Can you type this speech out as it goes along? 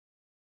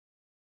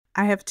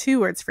I have two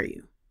words for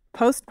you: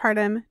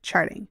 postpartum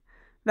charting.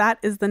 That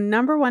is the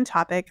number one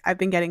topic I've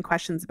been getting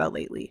questions about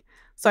lately.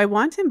 So I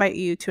want to invite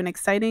you to an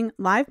exciting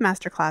live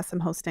masterclass I'm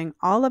hosting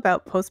all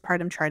about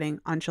postpartum charting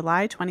on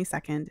July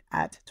 22nd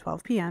at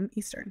 12 p.m.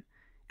 Eastern.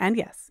 And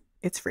yes,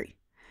 it's free.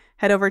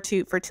 Head over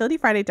to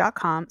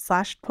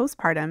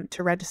fertilityfriday.com/postpartum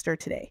to register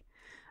today.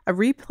 A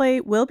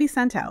replay will be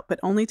sent out, but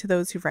only to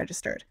those who've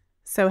registered.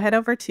 So head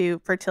over to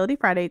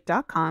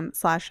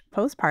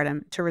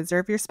fertilityfriday.com/postpartum to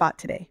reserve your spot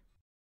today.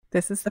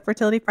 This is the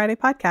Fertility Friday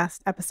podcast,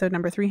 episode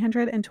number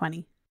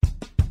 320.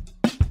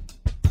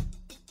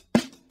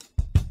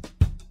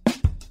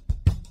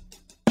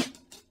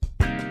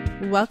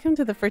 Welcome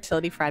to the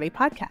Fertility Friday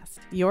podcast,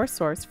 your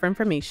source for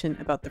information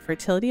about the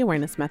fertility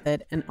awareness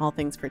method and all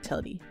things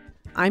fertility.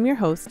 I'm your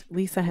host,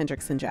 Lisa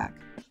Hendrickson-Jack.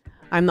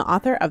 I'm the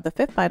author of The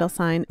Fifth Vital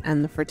Sign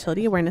and the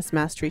Fertility Awareness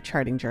Mastery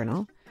Charting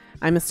Journal.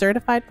 I'm a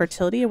certified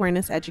fertility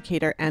awareness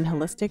educator and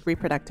holistic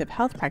reproductive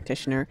health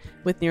practitioner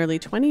with nearly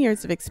 20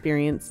 years of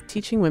experience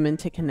teaching women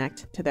to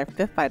connect to their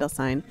fifth vital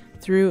sign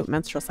through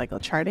menstrual cycle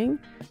charting,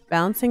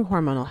 balancing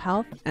hormonal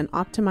health, and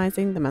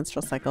optimizing the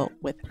menstrual cycle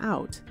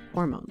without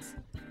hormones.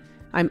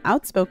 I'm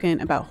outspoken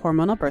about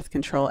hormonal birth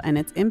control and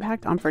its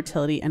impact on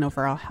fertility and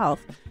overall health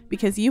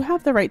because you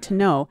have the right to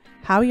know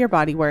how your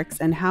body works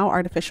and how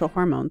artificial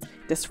hormones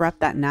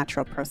disrupt that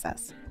natural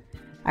process.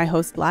 I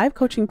host live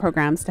coaching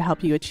programs to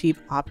help you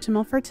achieve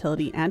optimal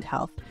fertility and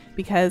health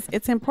because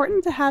it's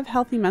important to have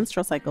healthy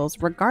menstrual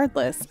cycles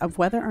regardless of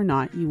whether or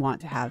not you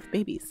want to have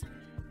babies.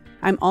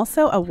 I'm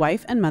also a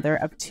wife and mother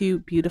of two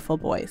beautiful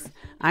boys.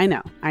 I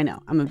know,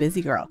 I'm a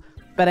busy girl,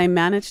 but I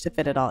managed to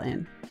fit it all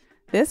in.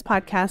 This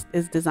podcast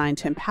is designed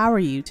to empower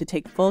you to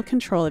take full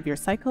control of your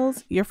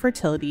cycles, your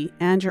fertility,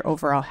 and your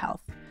overall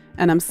health.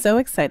 And I'm so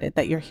excited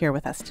that you're here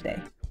with us today.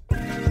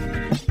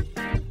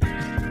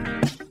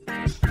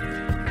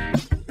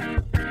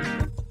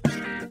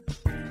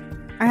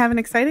 I have an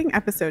exciting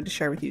episode to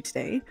share with you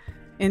today.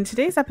 In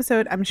today's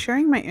episode, I'm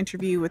sharing my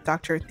interview with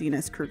Dr.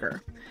 Thinus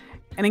Kruger.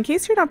 And in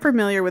case you're not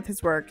familiar with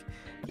his work,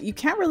 you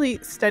can't really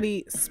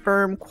study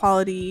sperm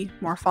quality,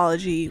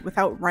 morphology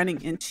without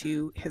running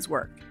into his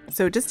work.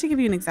 So just to give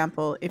you an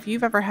example, if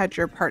you've ever had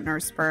your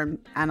partner's sperm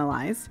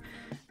analyzed,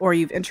 or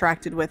you've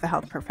interacted with a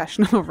health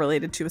professional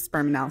related to a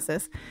sperm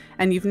analysis,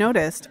 and you've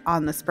noticed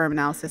on the sperm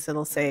analysis,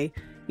 it'll say,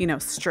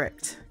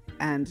 strict,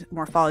 and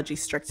morphology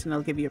strict, and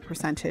it'll give you a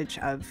percentage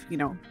of,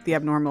 the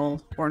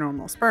abnormal or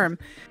normal sperm.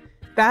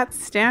 That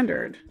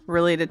standard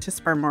related to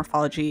sperm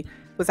morphology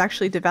was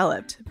actually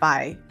developed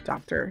by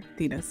Dr.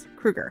 Thinus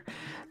Kruger.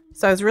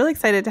 So I was really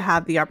excited to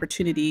have the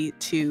opportunity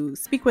to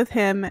speak with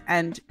him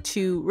and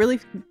to really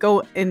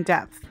go in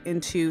depth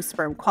into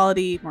sperm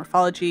quality,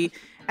 morphology,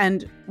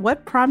 and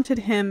what prompted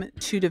him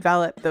to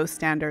develop those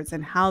standards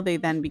and how they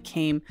then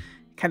became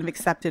kind of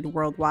accepted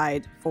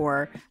worldwide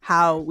for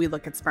how we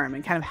look at sperm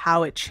and kind of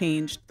how it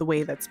changed the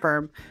way that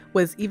sperm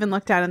was even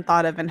looked at and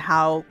thought of, and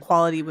how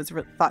quality was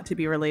thought to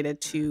be related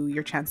to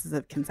your chances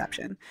of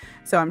conception.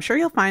 So I'm sure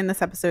you'll find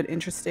this episode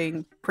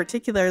interesting,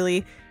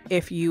 particularly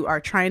if you are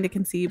trying to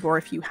conceive or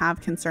if you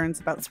have concerns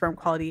about sperm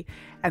quality.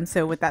 And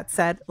so with that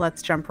said,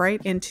 let's jump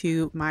right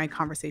into my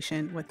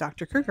conversation with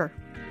Dr. Kruger.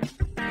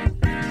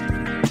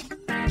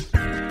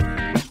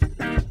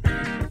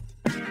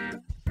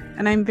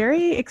 And I'm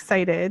very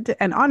excited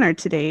and honored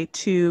today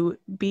to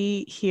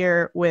be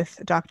here with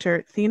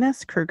Dr.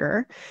 Thinus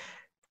Kruger.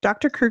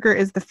 Dr. Kruger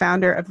is the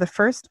founder of the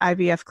first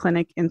IVF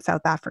clinic in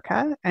South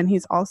Africa, and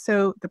he's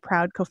also the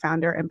proud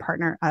co-founder and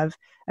partner of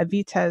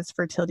Aevitas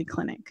Fertility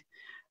Clinic.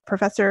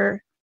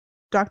 Professor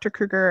Dr.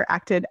 Kruger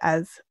acted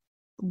as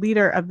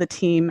leader of the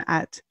team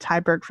at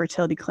Tygerberg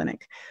Fertility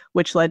Clinic,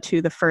 which led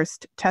to the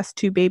first test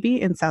tube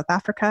baby in South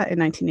Africa in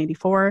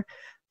 1984,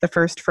 the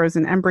first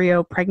frozen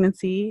embryo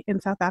pregnancy in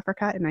South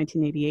Africa in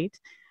 1988,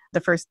 the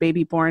first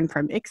baby born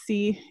from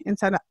ICSI in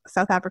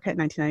South Africa in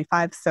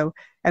 1995,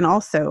 and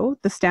also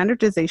the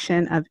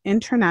standardization of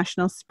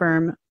international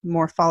sperm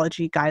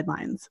morphology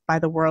guidelines by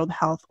the World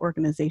Health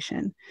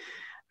Organization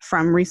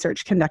from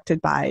research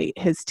conducted by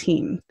his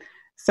team.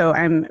 So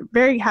I'm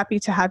very happy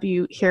to have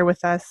you here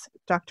with us,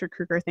 Dr.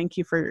 Kruger. Thank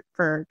you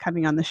for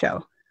coming on the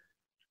show.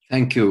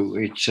 Thank you.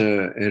 It's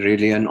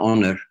really an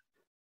honor.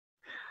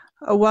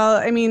 Well,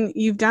 I mean,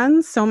 you've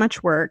done so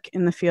much work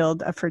in the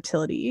field of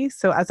fertility.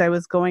 So as I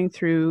was going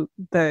through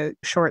the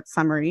short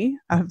summary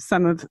of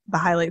some of the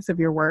highlights of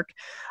your work,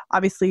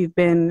 obviously you've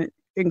been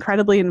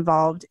incredibly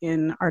involved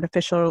in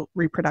artificial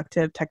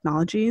reproductive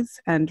technologies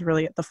and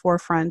really at the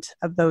forefront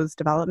of those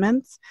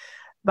developments.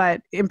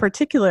 But in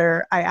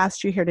particular, I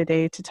asked you here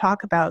today to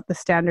talk about the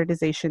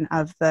standardization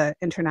of the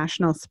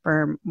International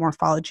Sperm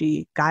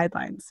Morphology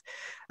Guidelines.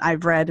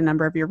 I've read a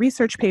number of your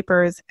research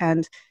papers,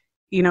 and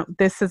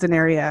this is an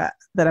area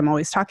that I'm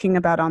always talking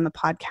about on the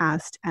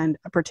podcast and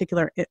a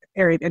particular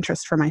area of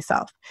interest for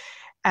myself.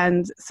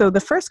 And so the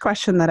first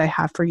question that I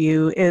have for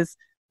you is,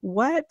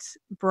 what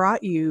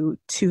brought you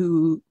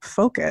to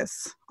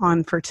focus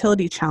on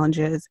fertility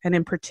challenges and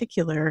in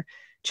particular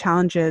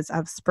challenges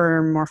of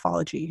sperm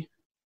morphology?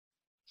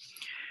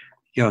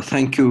 Yeah,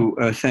 thank you.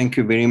 Thank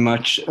you very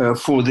much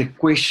for the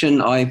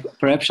question.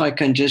 Perhaps I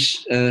can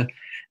just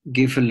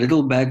give a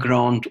little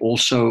background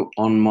also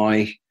on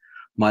my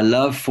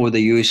love for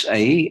the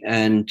USA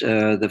and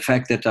the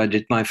fact that I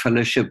did my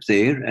fellowship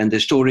there. And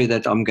the story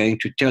that I'm going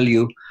to tell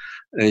you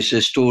is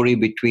a story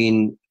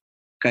between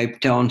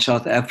Cape Town,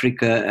 South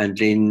Africa, and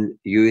then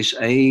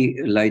USA,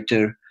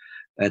 later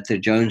at the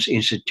Jones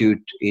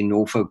Institute in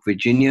Norfolk,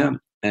 Virginia.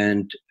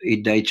 And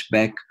it dates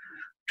back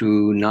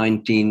to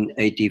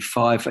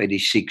 1985,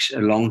 86, a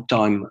long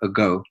time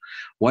ago.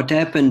 What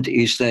happened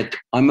is that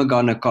I'm a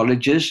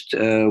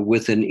gynecologist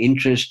with an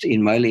interest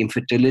in male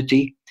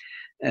infertility.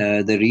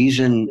 The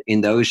reason in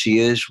those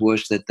years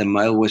was that the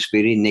male was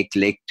very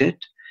neglected,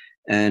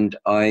 and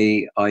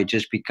I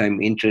just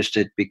became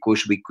interested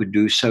because we could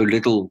do so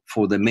little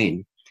for the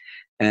men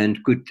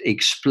and could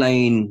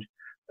explain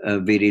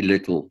very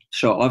little.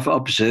 So I've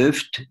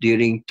observed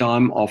during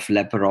time of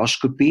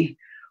laparoscopy,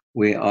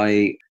 where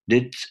I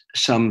did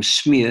some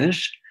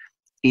smears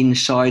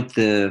inside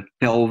the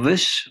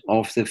pelvis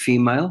of the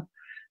female,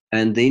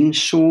 and then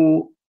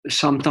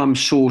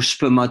sometimes saw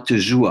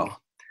spermatozoa.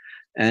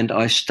 And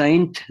I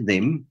stained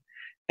them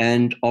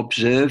and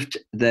observed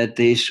that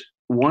there's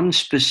one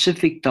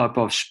specific type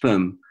of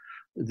sperm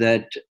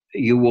that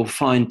you will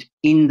find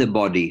in the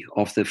body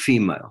of the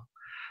female.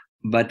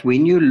 But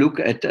when you look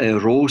at a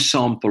raw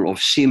sample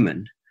of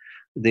semen,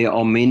 there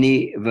are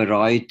many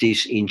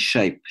varieties in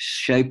shape.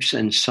 Shapes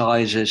and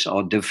sizes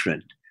are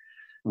different.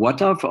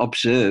 What I've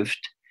observed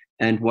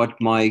and what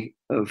my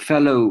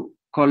fellow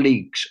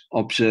colleagues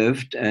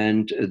observed,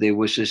 and there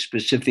was a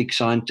specific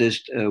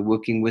scientist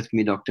working with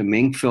me, Dr.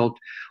 Menkveld,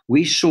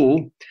 we saw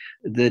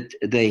that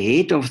the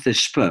head of the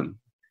sperm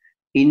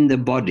in the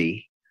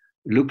body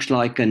looks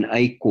like an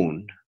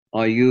acorn.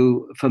 Are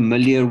you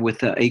familiar with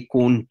the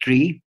acorn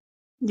tree?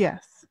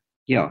 Yes.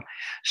 Yeah.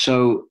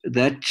 So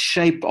that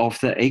shape of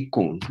the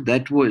acorn,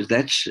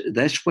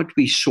 that's what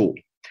we saw.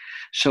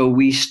 So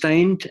we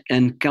stained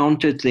and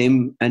counted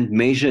them and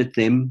measured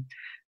them.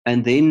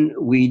 And then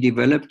we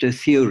developed a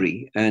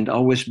theory. And I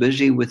was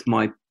busy with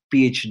my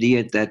PhD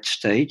at that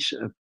stage,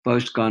 a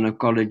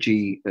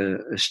post-gynecology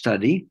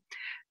study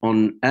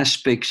on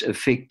aspects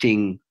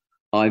affecting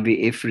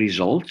IVF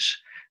results.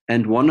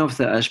 And one of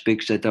the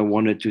aspects that I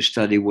wanted to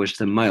study was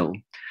the male.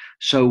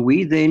 So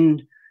we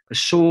then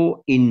saw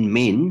in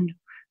men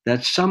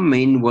that some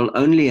men will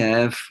only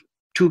have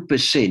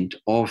 2%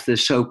 of the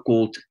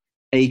so-called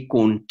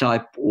acorn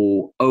type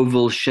or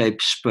oval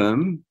shaped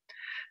sperm,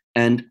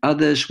 and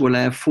others will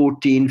have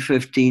 14,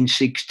 15,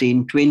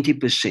 16,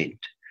 20%.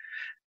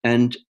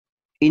 And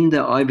in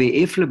the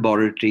IVF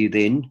laboratory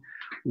then,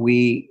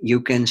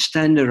 you can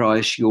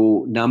standardize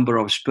your number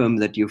of sperm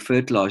that you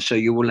fertilize. So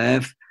you will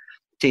have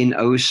 10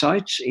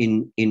 oocytes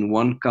in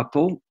one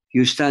couple.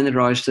 You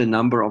standardize the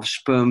number of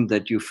sperm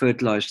that you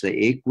fertilize the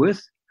egg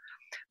with,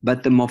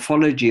 but the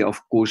morphology,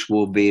 of course,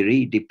 will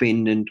vary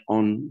dependent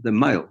on the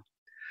male.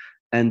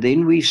 And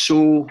then we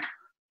saw,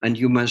 and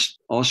you must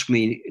ask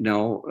me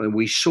now,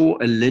 we saw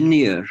a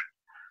linear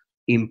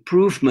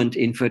improvement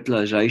in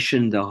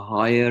fertilization the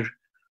higher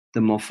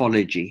the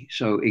morphology.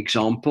 So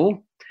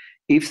example,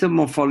 if the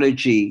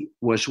morphology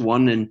was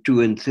 1 and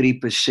 2 and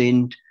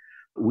 3%,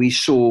 we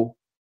saw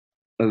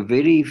a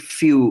very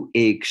few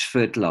eggs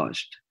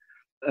fertilized,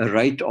 a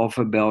rate of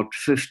about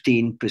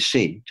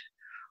 15%.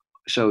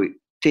 So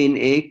 10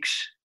 eggs,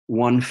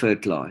 1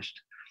 fertilized.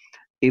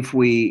 If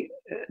we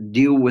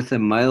deal with a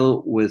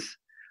male with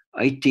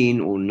 18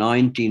 or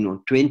 19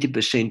 or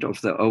 20% of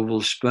the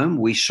oval sperm,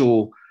 we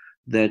saw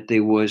that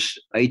there was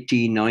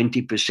 80,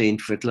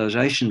 90%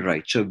 fertilization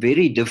rate. So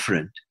very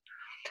different.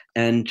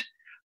 And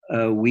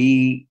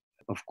we,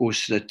 of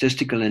course,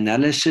 statistical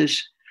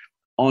analysis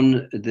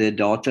on the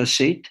data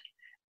set.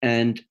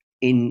 And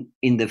in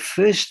the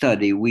first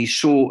study, we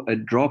saw a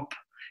drop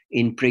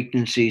in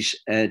pregnancies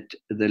at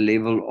the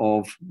level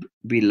of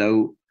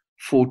below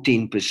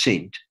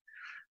 14%.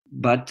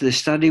 But the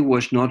study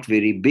was not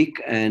very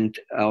big, and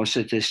our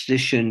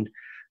statistician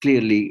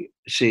clearly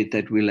said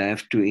that we'll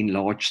have to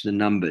enlarge the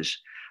numbers.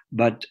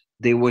 But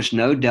there was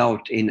no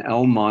doubt in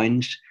our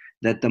minds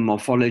that the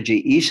morphology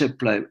is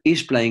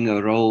playing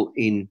a role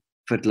in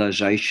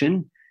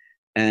fertilization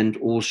and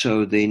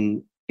also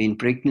then in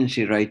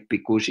pregnancy rate,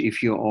 because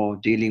if you are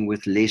dealing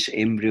with less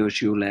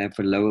embryos, you'll have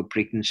a lower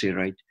pregnancy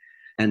rate.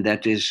 And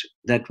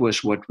that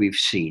was what we've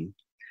seen.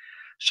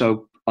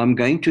 So I'm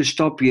going to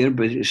stop here,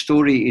 but the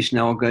story is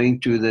now going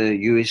to the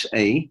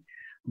USA.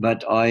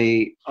 But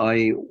I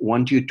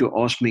want you to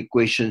ask me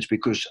questions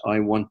because I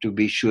want to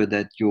be sure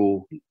that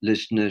your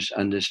listeners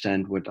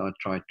understand what I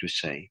tried to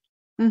say.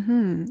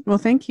 Mm-hmm. Well,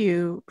 thank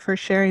you for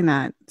sharing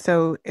that.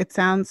 So it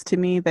sounds to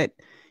me that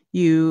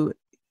you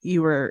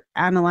were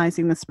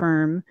analyzing the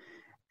sperm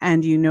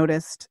and you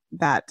noticed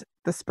that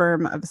the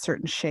sperm of a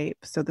certain shape,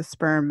 so the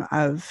sperm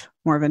of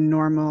more of a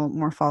normal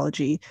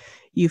morphology,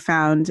 you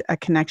found a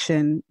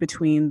connection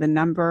between the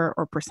number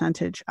or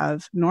percentage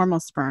of normal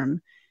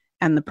sperm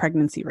and the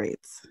pregnancy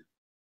rates.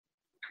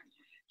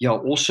 Yeah,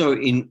 also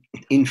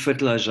in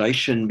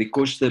fertilization,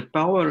 because the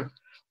power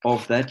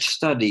of that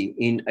study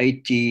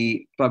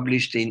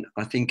published in,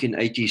 I think in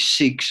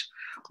 86,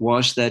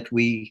 was that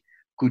we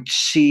could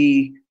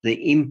see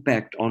the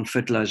impact on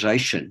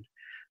fertilization.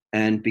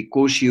 And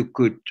because you've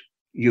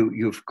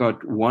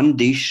got one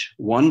dish,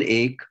 one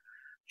egg,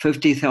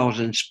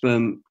 50,000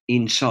 sperm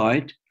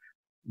inside,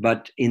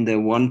 but in the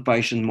one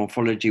patient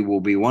morphology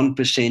will be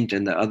 1%,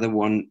 and the other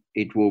one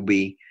it will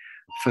be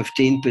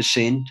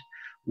 15%.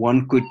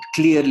 One could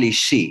clearly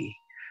see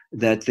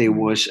that there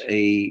was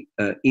a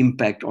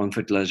impact on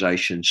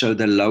fertilization. So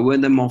the lower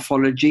the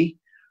morphology,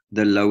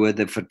 the lower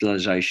the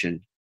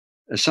fertilization.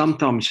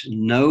 Sometimes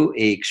no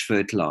eggs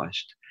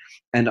fertilized.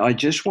 And I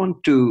just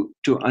want to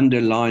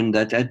underline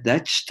that at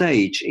that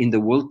stage in the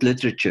world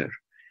literature,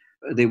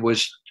 there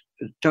was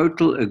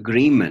total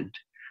agreement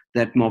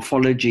that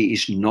morphology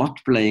is not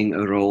playing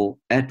a role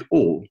at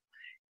all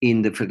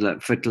in the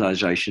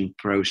fertilization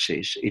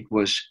process. It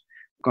was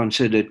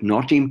considered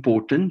not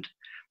important,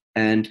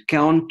 and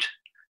count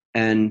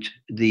and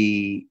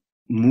the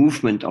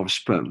movement of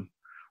sperm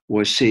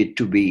was said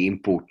to be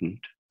important.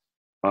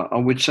 I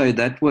would say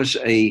that was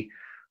a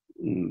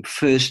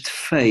first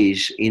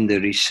phase in the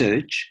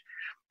research,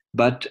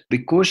 but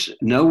because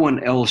no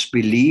one else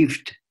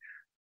believed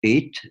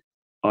it,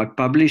 I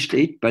published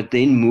it, but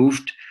then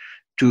moved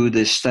to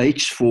the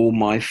States for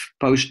my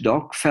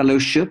postdoc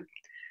fellowship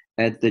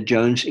at the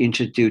Jones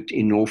Institute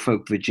in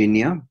Norfolk,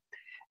 Virginia.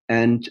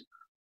 And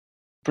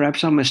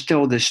perhaps I must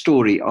tell the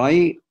story.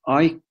 I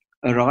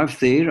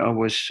arrived there. I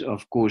was,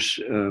 of course,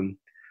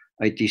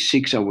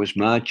 86. I was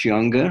much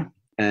younger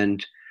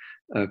and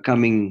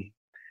coming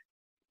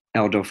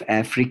out of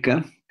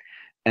Africa.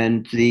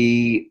 And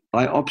I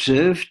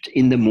observed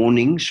in the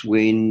mornings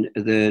when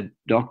the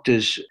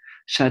doctors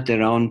sat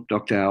around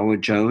Dr.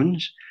 Howard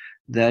Jones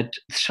that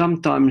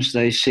sometimes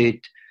they said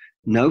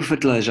no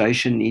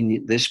fertilization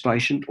in this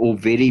patient or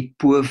very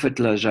poor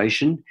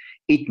fertilization.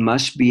 It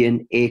must be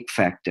an egg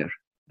factor.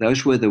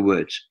 Those were the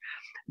words.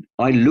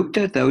 I looked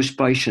at those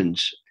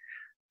patients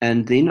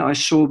and then I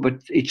saw, but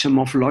it's a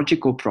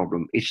morphological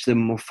problem. It's the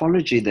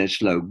morphology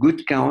that's low.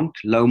 Good count,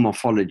 low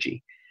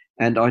morphology.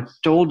 And I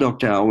told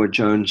Dr. Howard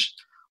Jones,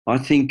 I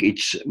think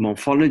it's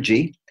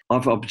morphology.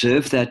 I've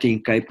observed that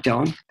in Cape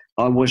Town.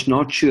 I was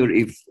not sure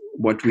if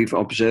what we've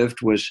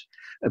observed was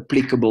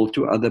applicable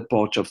to other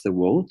parts of the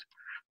world.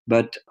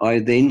 But I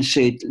then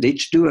said,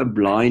 let's do a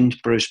blind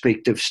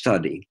prospective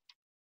study.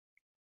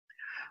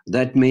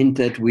 That meant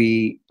that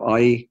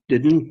I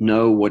didn't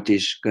know what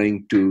is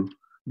going to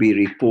be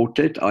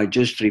reported. I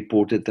just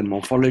reported the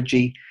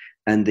morphology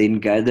and then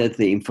gathered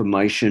the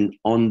information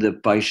on the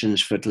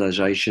patient's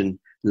fertilization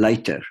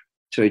later.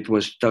 So it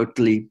was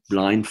totally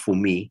blind for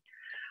me.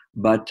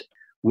 But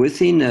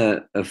within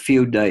a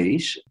few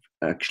days,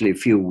 actually a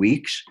few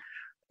weeks,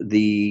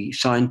 the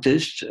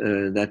scientists,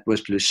 that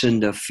was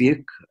Lucinda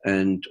Fick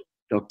and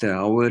Dr.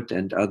 Howard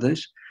and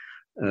others,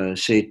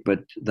 said,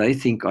 but they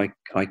think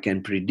I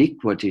can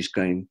predict what is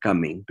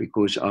coming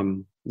because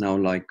I'm now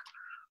like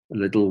a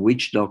little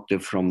witch doctor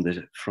from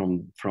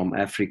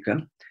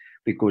Africa,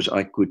 because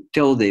I could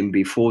tell them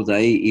before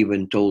they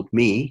even told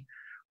me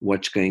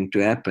what's going to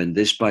happen.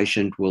 This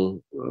patient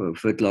will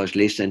fertilize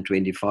less than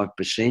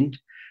 25%,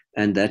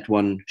 and that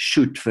one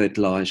should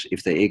fertilize,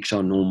 if the eggs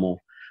are normal,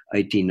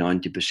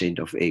 80-90%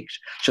 of eggs.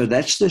 So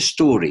that's the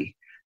story,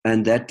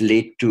 and that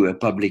led to a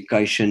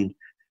publication,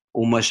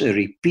 almost a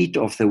repeat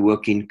of the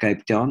work in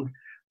Cape Town.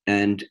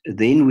 And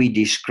then we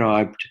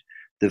described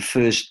the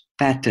first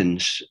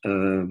patterns.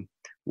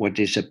 What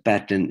is a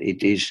pattern?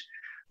 It is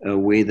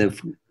where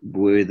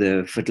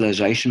the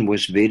fertilization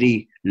was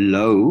very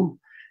low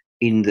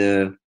in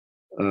the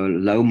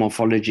low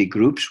morphology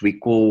groups. We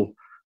call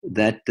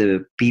that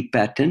the P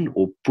pattern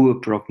or poor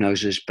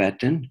prognosis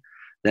pattern.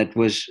 That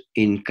was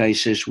in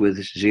cases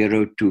with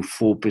 0 to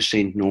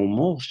 4%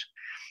 normals.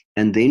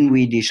 And then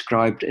we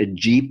described a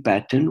G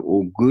pattern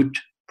or good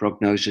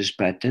prognosis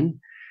pattern.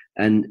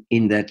 And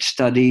in that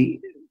study,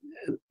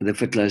 the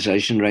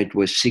fertilization rate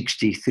was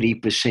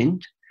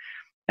 63%.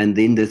 And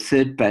then the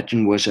third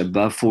pattern was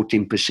above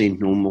 14%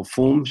 normal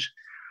forms.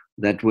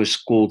 That was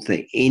called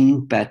the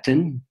N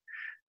pattern,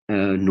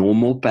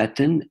 normal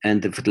pattern,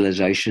 and the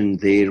fertilization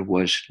there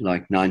was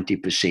like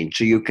 90%.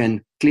 So you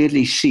can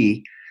clearly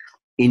see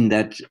in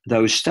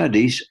those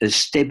studies a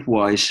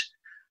stepwise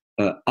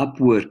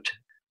upward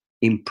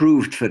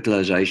improved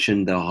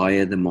fertilization the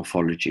higher the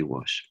morphology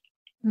was.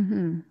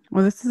 Mm-hmm.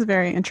 Well, this is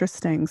very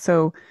interesting.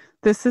 So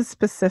this is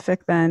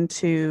specific then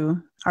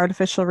to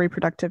artificial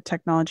reproductive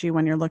technology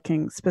when you're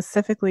looking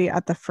specifically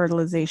at the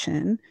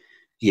fertilization.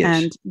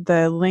 Yes. And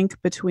the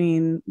link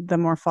between the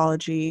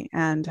morphology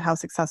and how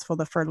successful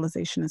the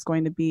fertilization is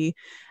going to be.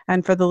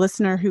 And for the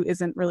listener who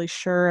isn't really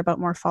sure about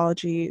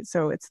morphology,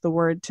 so it's the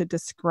word to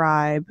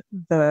describe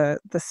the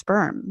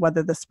sperm,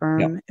 whether the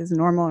sperm is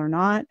normal or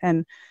not.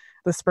 And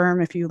the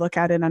sperm, if you look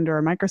at it under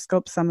a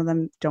microscope, some of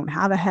them don't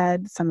have a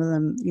head. Some of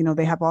them,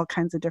 they have all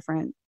kinds of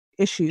different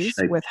issues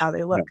with how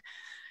they look.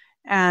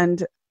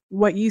 And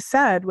what you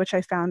said, which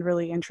I found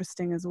really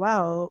interesting as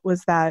well,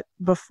 was that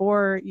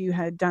before you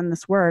had done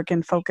this work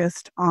and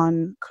focused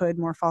on could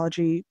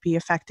morphology be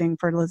affecting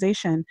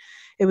fertilization,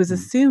 it was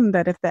assumed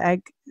that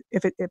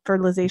if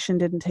fertilization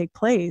didn't take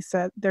place,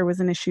 there was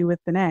an issue with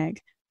the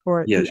egg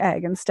or Yes. the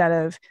egg instead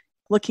of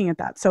looking at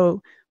that.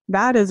 So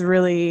that is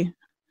really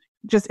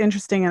just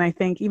interesting. And I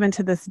think even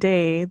to this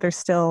day, there's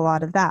still a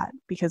lot of that,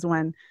 because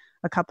when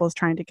a couple is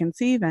trying to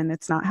conceive and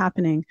it's not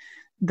happening,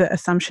 the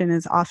assumption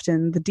is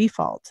often the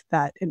default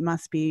that it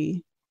must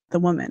be the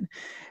woman.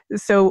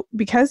 So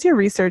because your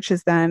research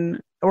is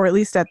then, or at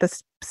least at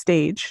this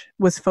stage,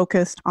 was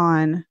focused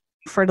on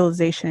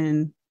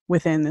fertilization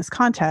within this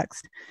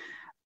context,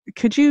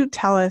 could you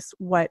tell us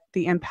what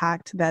the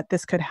impact that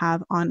this could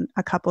have on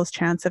a couple's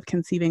chance of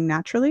conceiving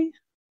naturally?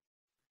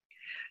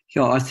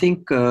 Yeah, I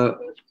think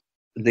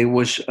there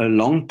was a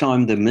long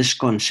time the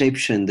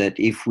misconception that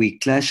if we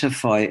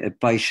classify a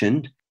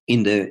patient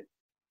in the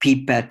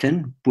P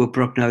pattern, poor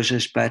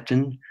prognosis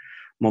pattern,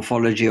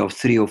 morphology of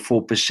 3 or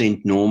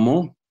 4%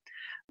 normal,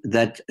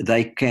 that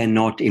they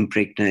cannot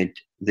impregnate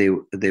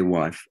their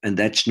wife. And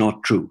that's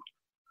not true.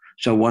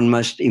 So one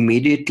must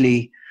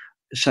immediately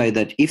say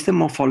that if the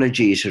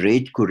morphology is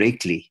read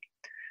correctly,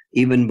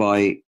 even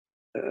by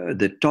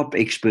the top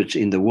experts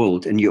in the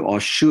world, and you are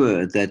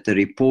sure that the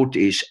report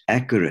is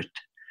accurate,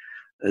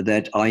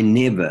 that I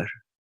never,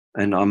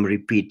 and I'm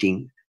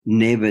repeating,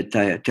 never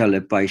tell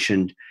a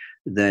patient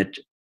that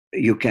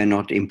you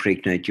cannot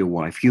impregnate your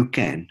wife. You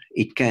can.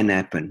 It can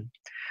happen.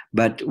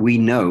 But we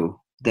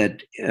know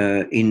that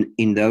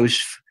in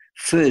those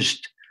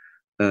first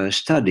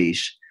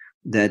studies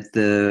that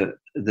the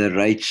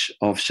rates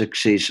of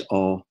success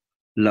are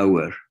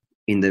lower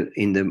in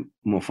the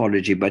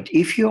morphology. But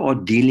if you are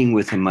dealing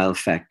with a male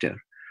factor,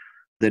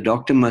 the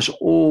doctor must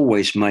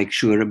always make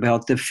sure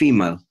about the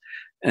female.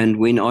 And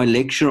when I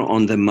lecture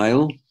on the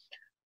male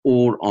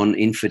or on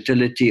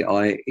infertility,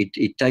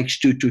 it takes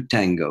two to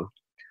tango.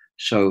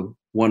 So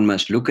one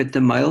must look at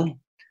the male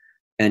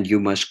and you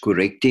must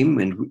correct him.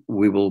 And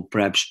we will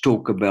perhaps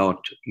talk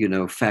about,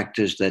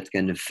 factors that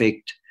can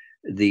affect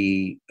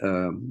the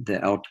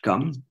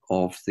outcome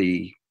of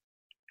the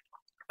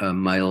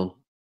male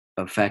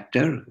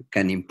factor,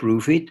 can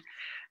improve it.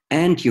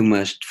 And you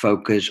must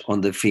focus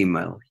on the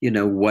female,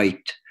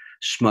 weight,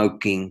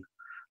 smoking,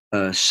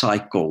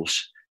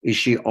 cycles. Is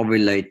she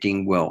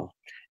ovulating well?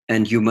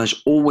 And you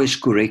must always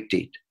correct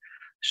it.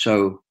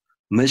 So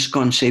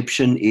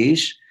misconception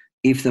is,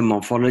 if the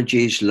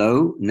morphology is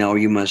low, now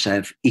you must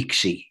have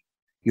ICSI.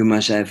 You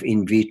must have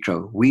in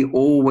vitro. We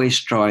always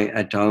try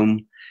at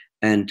home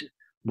and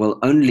will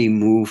only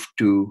move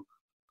to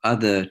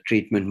other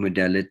treatment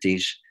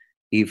modalities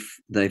if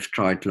they've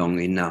tried long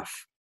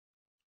enough.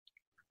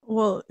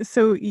 Well,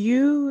 so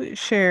you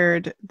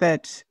shared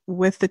that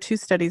with the two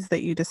studies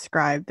that you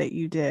described that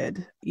you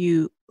did,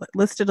 you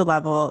listed a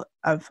level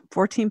of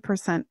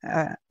 14%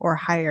 or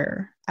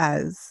higher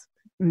as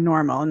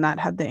normal, and that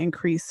had the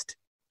increased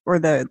or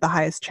the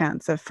highest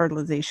chance of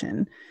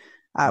fertilization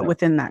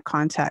within that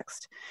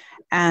context.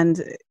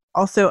 And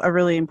also a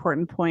really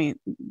important point,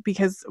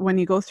 because when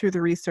you go through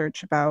the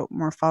research about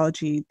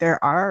morphology,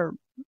 there are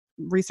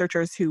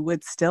researchers who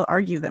would still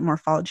argue that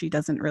morphology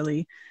doesn't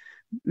really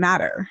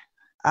matter.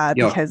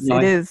 Because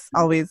it is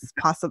always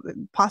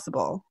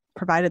possible,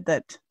 provided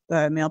that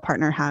the male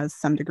partner has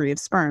some degree of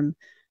sperm,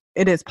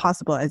 it is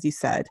possible, as you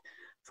said,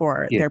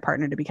 for their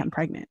partner to become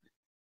pregnant.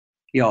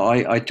 Yeah,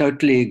 I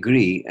totally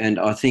agree. And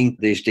I think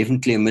there's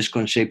definitely a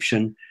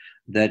misconception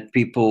that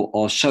people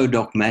are so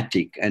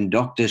dogmatic, and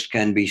doctors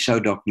can be so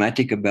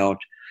dogmatic about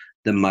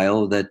the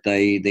male that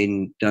they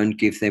then don't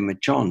give them a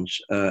chance.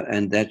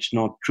 And that's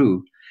not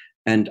true.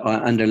 And I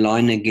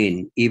underline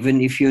again, even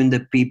if you're in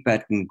the P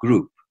pattern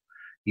group,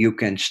 you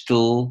can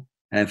still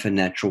have a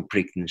natural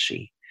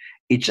pregnancy.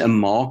 It's a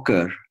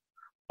marker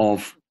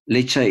of,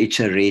 let's say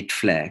it's a red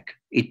flag.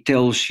 It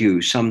tells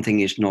you something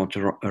is not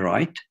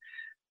right,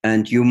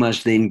 and you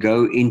must then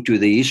go into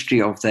the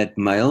history of that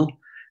male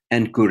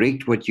and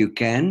correct what you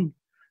can.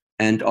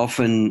 And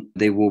often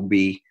there will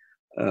be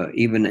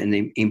even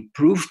an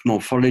improved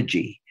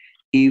morphology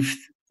if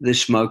the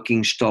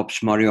smoking stops.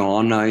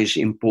 Marijuana is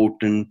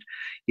important,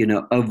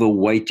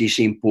 overweight is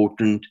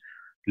important,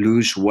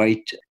 lose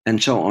weight,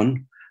 and so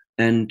on.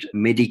 And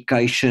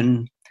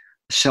medication,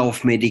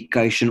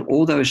 self-medication,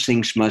 all those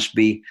things must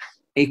be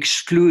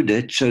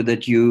excluded so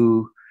that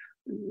you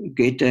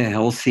get a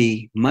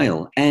healthy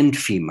male and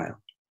female.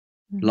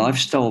 Mm-hmm.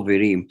 Lifestyle,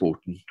 very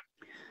important.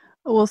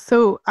 Well,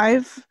 so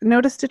I've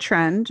noticed a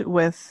trend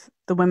with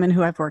the women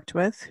who I've worked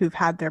with who've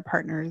had their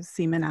partner's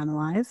semen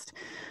analyzed.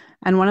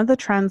 And one of the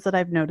trends that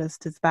I've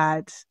noticed is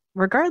that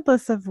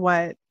regardless of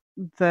what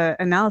the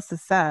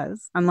analysis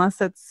says, unless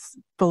it's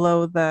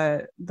below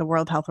the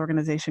World Health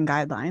Organization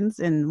guidelines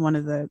in one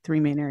of the three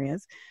main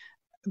areas,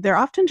 they're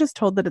often just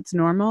told that it's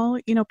normal,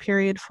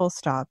 period, full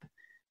stop.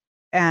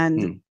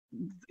 And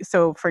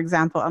so, for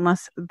example,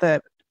 unless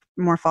the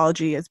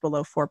morphology is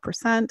below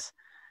 4%,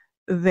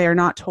 they're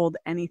not told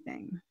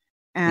anything.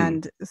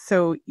 And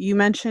so you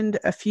mentioned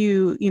a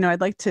few,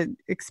 I'd like to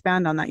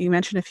expand on that. You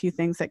mentioned a few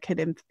things that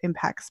could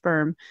impact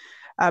sperm.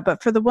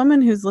 But for the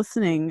woman who's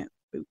listening,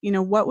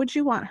 what would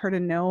you want her to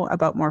know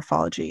about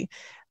morphology?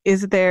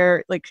 Is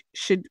there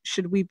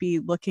should we be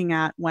looking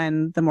at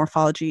when the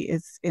morphology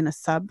is in a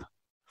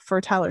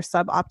subfertile or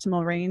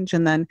suboptimal range?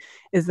 And then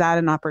is that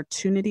an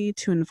opportunity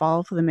to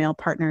involve the male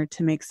partner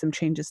to make some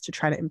changes to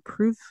try to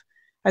improve,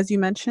 as you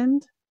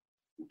mentioned?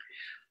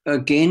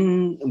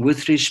 Again,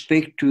 with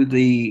respect to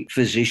the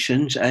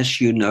physicians, as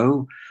you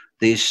know,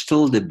 there's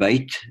still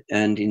debate,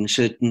 and in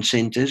certain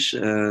centers,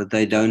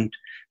 they don't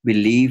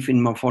believe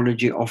in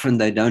morphology. Often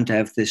they don't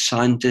have the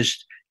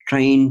scientists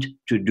trained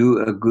to do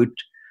a good,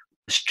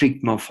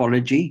 strict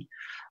morphology.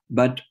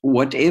 But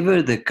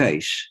whatever the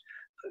case,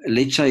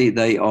 let's say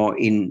they are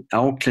in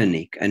our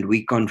clinic and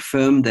we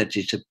confirm that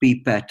it's a P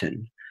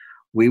pattern,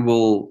 we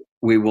will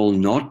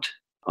not,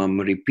 I'm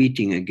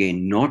repeating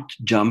again, not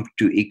jump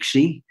to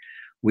ICSI.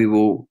 We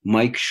will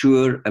make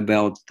sure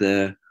about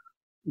the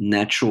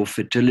natural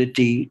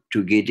fertility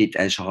to get it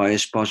as high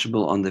as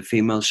possible on the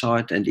female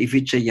side. And if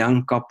it's a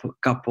young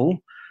couple,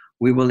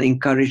 we will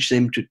encourage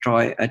them to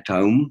try at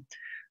home,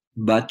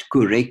 but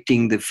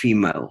correcting the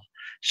female.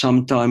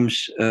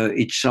 Sometimes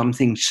it's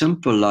something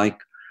simple like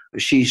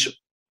she's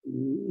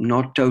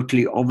not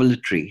totally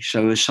ovulatory,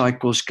 so her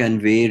cycles can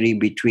vary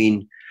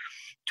between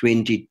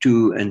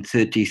 22 and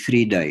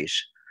 33 days.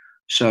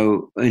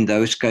 So in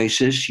those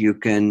cases, you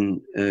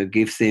can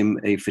give them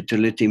a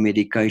fertility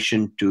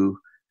medication to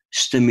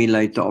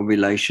stimulate the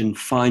ovulation,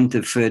 find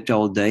the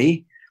fertile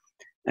day,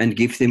 and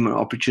give them an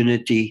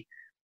opportunity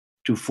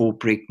to fall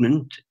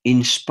pregnant.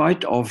 In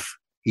spite of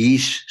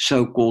his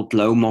so-called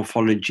low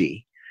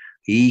morphology,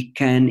 he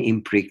can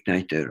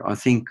impregnate her. I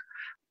think,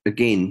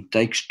 again,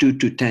 takes two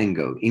to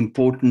tango.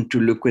 Important to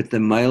look at the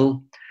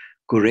male,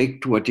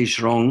 correct what is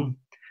wrong.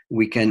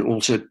 We can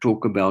also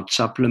talk about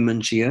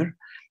supplements here,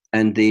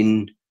 and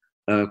then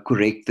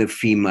correct the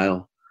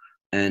female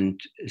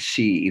and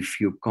see if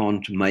you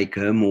can't make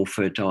her more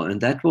fertile. And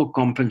that will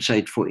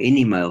compensate for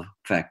any male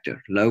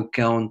factor, low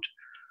count,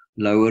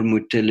 lower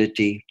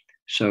motility.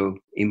 So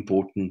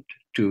important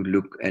to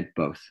look at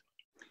both.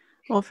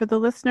 Well, for the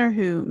listener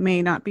who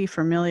may not be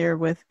familiar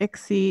with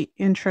ICSI,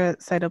 intra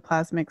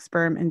cytoplasmic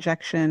sperm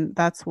injection,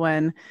 that's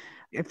when,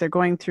 if they're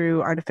going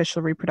through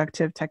artificial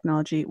reproductive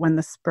technology, when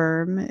the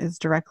sperm is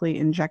directly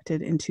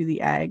injected into the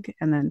egg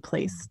and then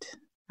placed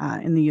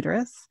in the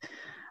uterus.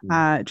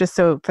 Just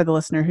so for the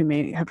listener who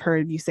may have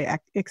heard you say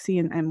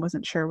ICSI and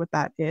wasn't sure what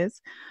that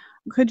is,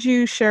 could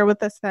you share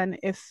with us then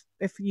if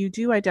you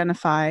do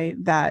identify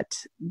that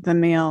the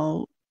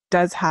male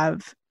does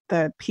have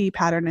the P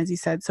pattern, as you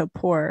said, so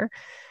poor,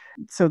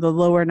 so the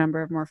lower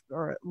number of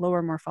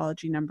lower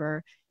morphology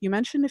number, you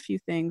mentioned a few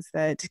things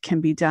that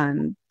can be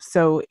done.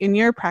 So in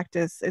your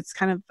practice, it's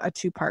kind of a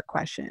two-part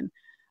question.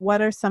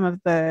 What are some of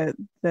the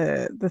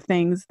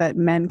things that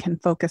men can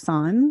focus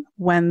on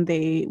when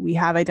we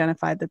have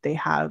identified that they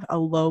have a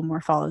low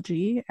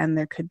morphology and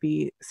there could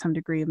be some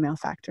degree of male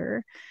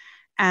factor?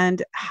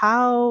 And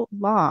how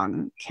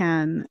long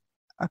can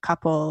a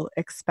couple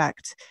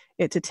expect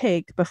it to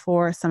take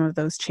before some of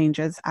those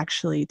changes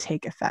actually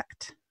take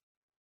effect?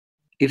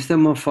 If the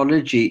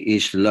morphology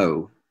is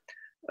low,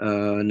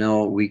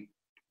 now we're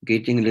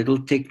getting a little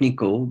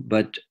technical,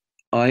 but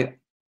I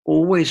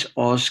always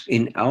ask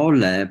in our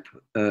lab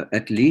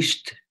at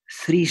least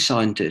 3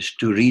 scientists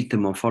to read the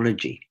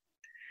morphology,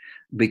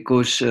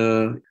 because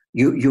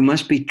you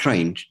must be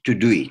trained to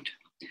do it.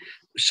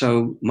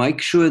 So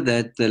make sure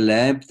that the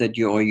lab that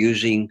you are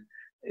using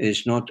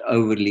is not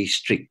overly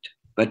strict.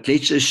 But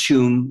let's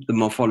assume the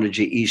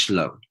morphology is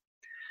low.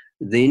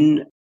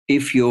 Then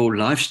if your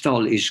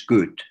lifestyle is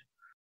good,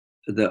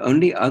 the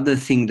only other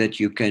thing that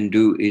you can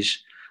do is,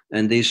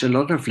 and there's a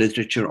lot of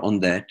literature on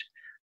that,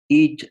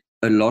 eat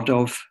a lot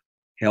of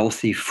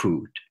healthy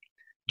food.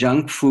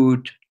 Junk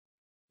food,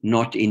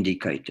 not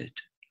indicated,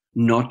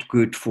 not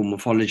good for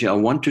morphology. I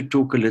want to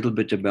talk a little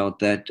bit about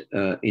that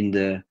in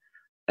the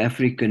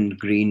African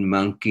green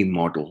monkey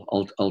model.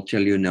 I'll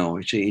tell you now,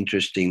 it's an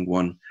interesting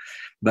one.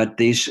 But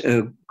there's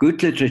a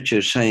good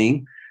literature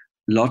saying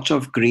lots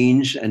of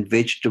greens and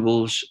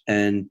vegetables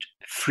and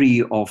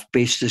free of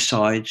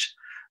pesticides,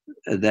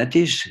 that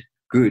is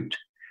good.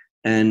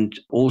 And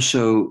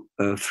also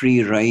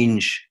free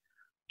range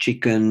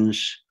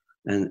chickens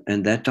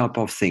and that type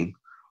of thing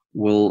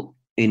will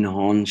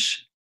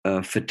enhance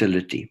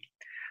fertility.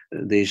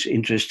 There's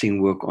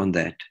interesting work on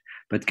that.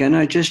 But can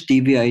I just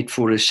deviate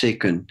for a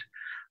second?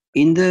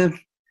 In the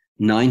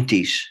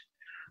 90s,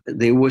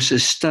 there was a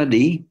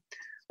study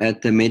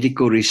at the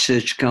Medical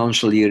Research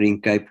Council here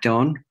in Cape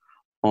Town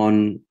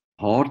on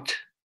heart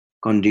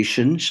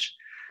conditions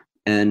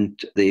and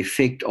the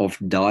effect of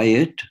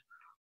diet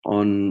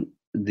on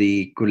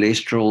the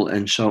cholesterol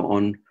and so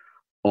on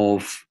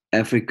of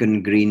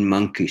African green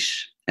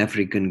monkeys,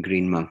 African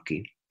green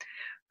monkey.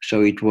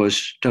 So it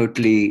was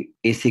totally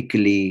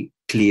ethically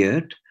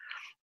cleared,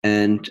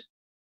 and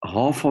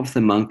half of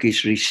the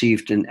monkeys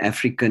received an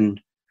African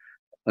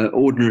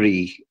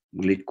ordinary,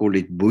 let's call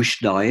it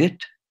bush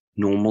diet,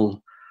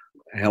 normal,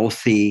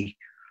 healthy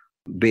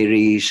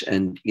berries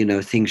and,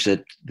 things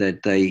that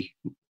they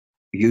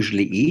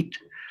usually eat.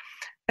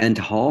 And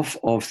half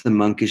of the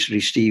monkeys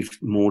received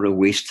more a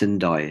Western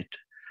diet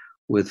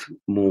with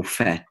more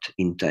fat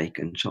intake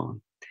and so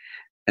on.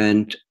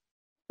 And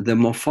the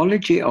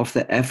morphology of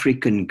the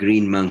African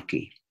green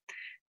monkey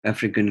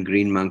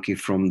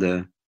from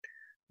the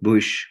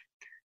bush,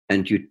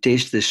 and you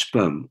test the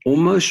sperm,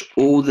 almost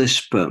all the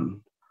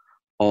sperm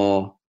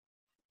are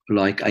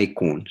like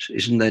acorns.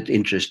 Isn't that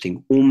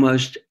interesting?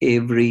 Almost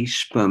every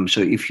sperm.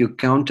 So if you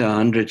count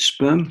 100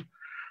 sperm,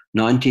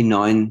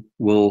 99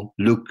 will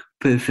look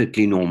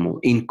perfectly normal,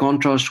 in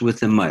contrast with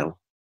the male,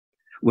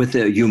 with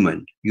a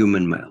human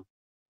male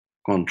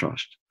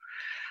contrast.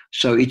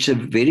 So it's a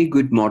very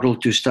good model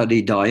to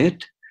study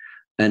diet,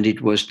 and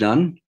it was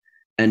done,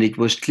 and it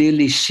was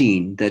clearly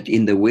seen that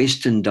in the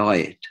Western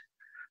diet,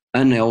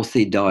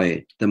 unhealthy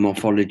diet, the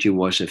morphology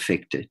was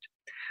affected.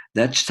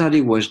 That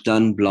study was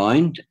done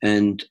blind,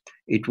 and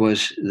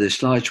the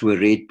slides were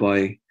read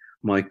by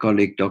my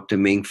colleague, Dr.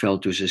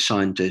 Mengveld, who's a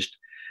scientist,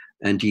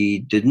 and he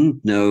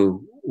didn't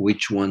know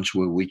which ones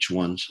were which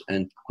ones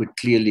and could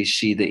clearly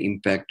see the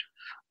impact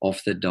of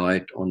the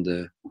diet on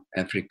the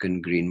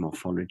African green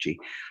morphology.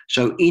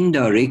 So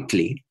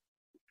indirectly,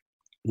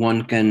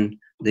 one can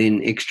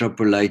then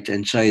extrapolate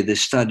and say the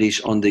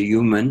studies on the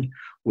human,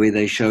 where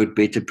they showed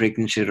better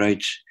pregnancy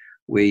rates,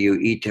 where you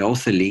eat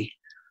healthily,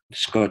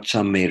 it's got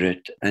some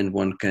merit, and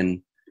one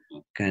can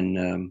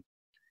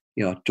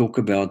talk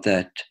about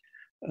that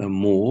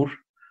more.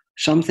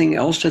 Something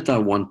else that I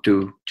want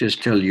to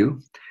just tell you,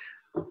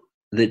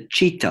 the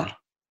cheetah.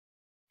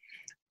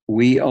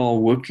 We are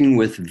working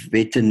with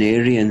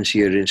veterinarians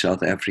here in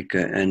South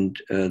Africa, and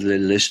the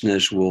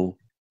listeners will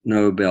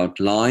know about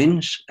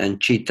lions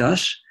and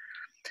cheetahs.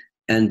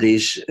 And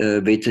there's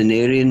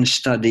veterinarians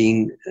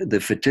studying the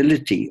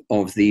fertility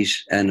of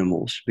these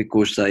animals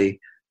because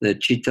the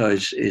cheetah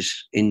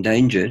is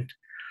endangered.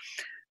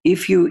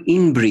 If you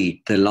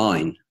inbreed the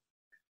lion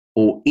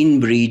or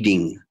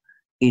inbreeding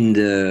in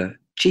the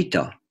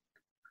cheetah,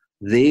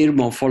 their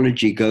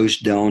morphology goes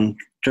down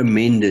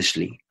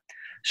tremendously.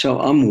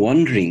 So I'm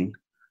wondering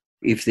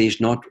if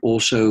there's not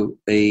also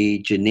a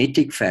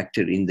genetic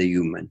factor in the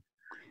human,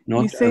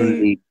 not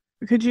only.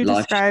 Could you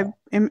describe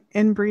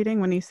inbreeding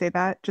when you say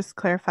that? Just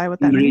clarify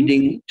what that means.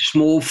 Inbreeding,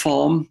 small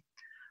farm,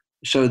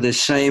 so the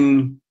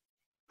same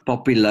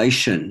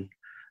population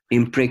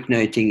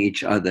impregnating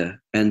each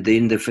other, and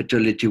then the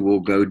fertility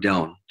will go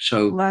down.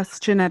 So less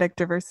genetic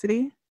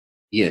diversity?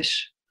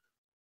 Yes.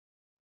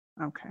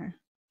 Okay.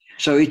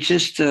 So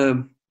it's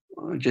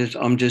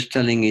I'm just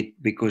telling it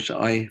because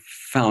I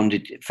found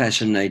it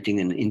fascinating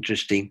and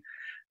interesting,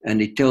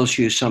 and it tells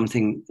you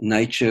something.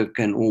 Nature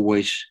can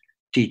always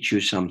teach you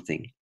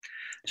something.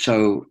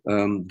 So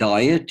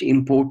diet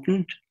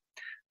important,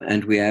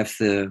 and we have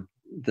the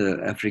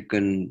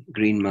African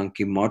green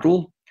monkey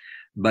model,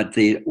 but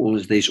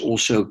there's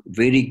also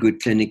very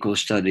good clinical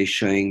studies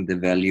showing the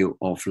value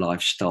of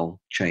lifestyle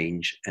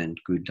change and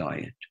good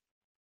diet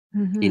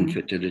in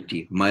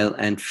fertility, male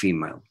and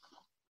female.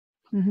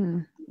 Mm-hmm.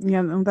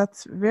 Yeah,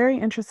 that's very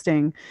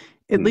interesting.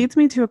 It leads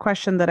me to a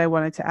question that I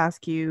wanted to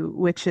ask you,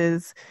 which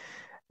is,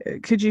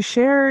 could you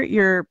share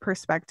your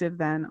perspective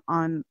then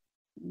on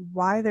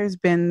why there's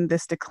been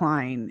this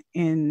decline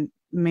in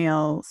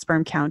male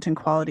sperm count and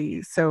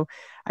quality? So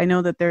I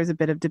know that there's a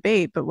bit of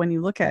debate, but when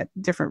you look at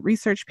different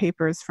research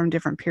papers from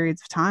different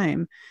periods of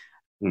time,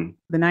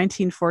 the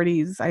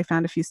 1940s, I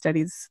found a few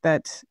studies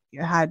that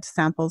had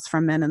samples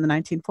from men in the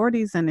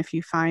 1940s. And if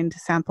you find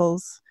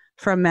samples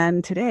from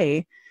men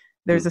today,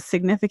 there's a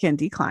significant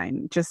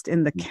decline just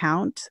in the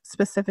count,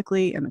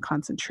 specifically in the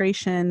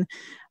concentration.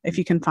 If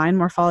you can find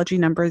morphology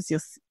numbers,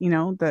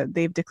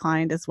 they've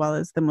declined, as well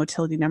as the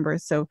motility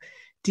numbers. So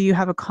do you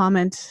have a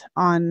comment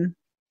on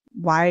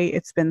why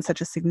it's been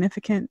such a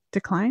significant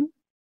decline?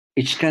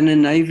 It's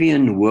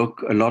Scandinavian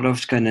work, a lot of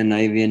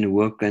Scandinavian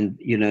work, and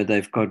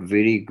they've got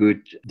very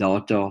good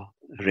data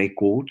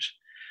records.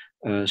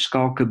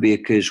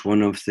 Skalkebeker is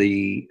one of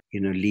the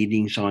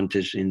leading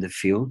scientists in the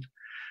field.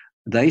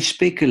 They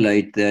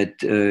speculate that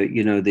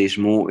there's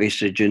more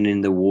estrogen in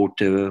the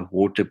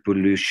water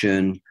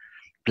pollution,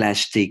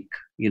 plastic,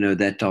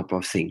 that type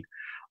of thing.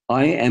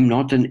 I am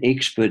not an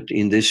expert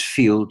in this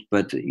field,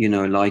 but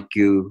like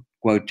you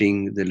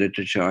quoting the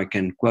literature, I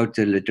can quote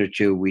the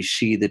literature. We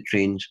see the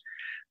trends,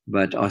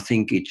 but I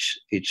think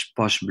it's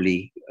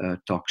possibly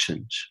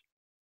toxins.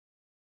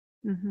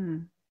 Mm-hmm.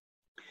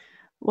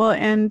 Well,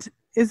 and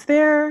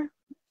there's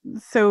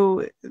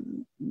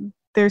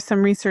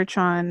some research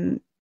on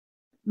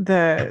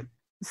the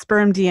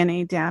sperm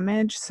DNA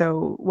damage,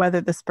 so whether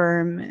the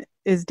sperm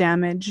is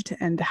damaged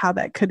and how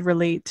that could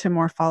relate to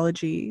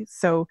morphology.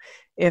 So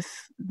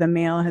if the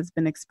male has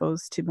been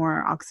exposed to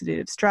more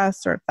oxidative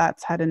stress, or if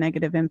that's had a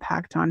negative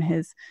impact on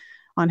his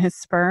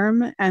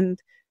sperm. And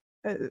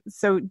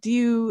so do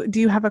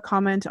you have a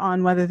comment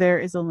on whether there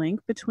is a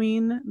link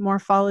between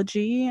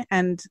morphology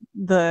and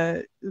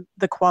the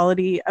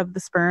quality of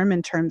the sperm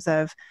in terms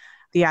of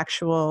the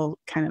actual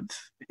kind of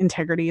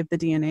integrity of the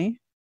DNA?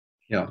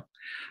 Yeah,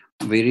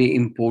 very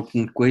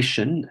important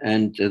question.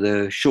 And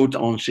the short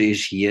answer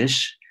is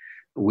yes.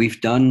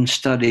 We've done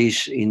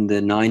studies in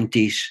the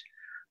 90s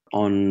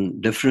on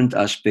different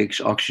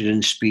aspects,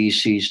 oxygen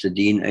species, the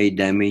DNA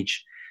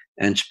damage,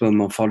 and sperm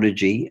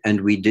morphology, and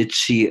we did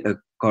see a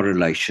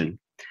correlation.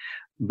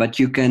 But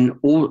you can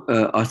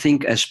I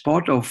think as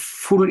part of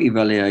full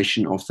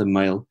evaluation of the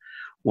male,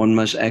 one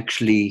must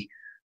actually,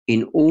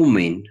 in all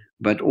men,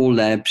 but all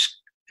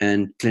labs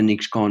and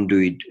clinics can't do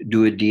it,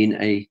 do a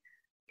DNA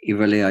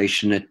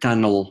evaluation, a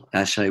tunnel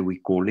assay we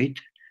call it.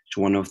 It's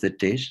one of the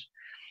tests,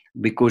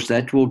 because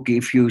that will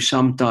give you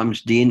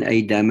sometimes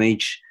DNA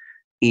damage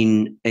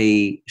in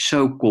a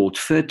so-called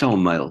fertile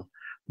male.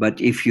 But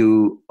if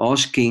you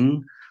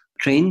asking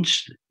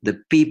trends, the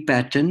P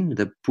pattern,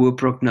 the poor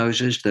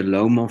prognosis, the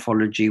low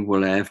morphology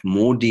will have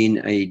more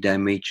DNA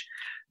damage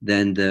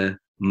than the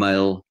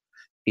male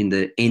in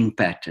the N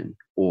pattern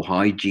or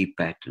high G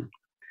pattern.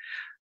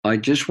 I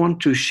just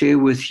want to share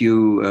with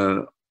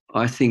you,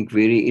 I think,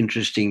 very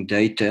interesting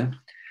data,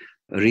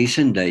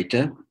 recent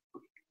data,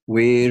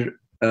 where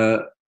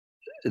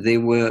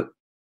there were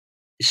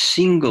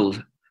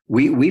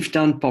we've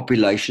done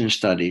population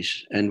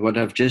studies, and what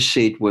I've just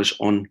said was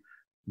on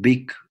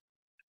big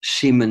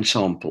semen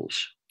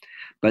samples.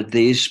 But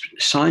there's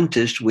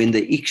scientists, when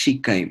the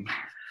ICSI came,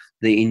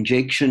 the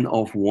injection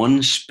of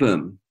one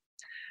sperm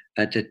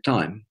at a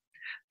time,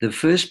 the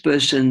first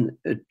person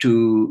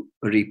to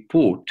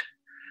report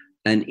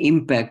an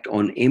impact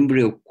on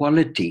embryo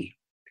quality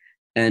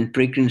and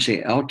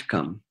pregnancy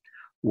outcome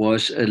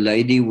was a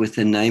lady with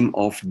the name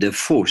of De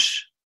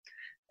Vos,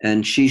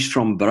 and she's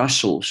from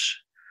Brussels,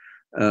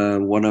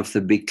 one of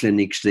the big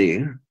clinics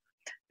there.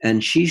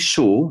 And she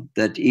saw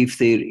that if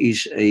there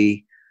is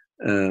a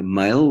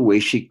male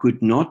where she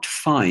could not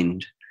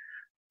find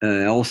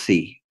a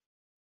healthy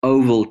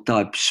oval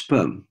type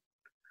sperm,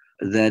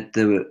 that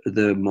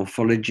the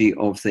morphology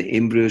of the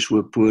embryos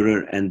were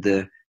poorer and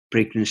the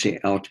pregnancy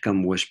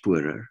outcome was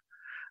poorer.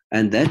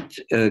 And that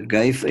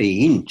gave a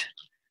hint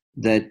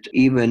that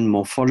even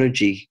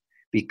morphology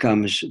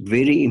becomes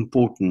very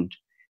important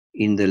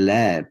in the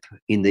lab,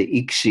 in the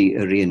ICSI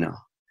arena.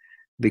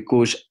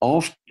 Because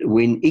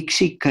when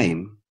ICSI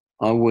came,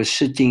 I was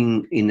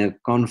sitting in a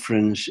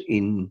conference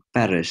in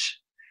Paris,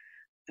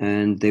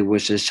 and there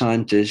was a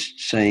scientist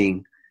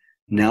saying,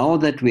 now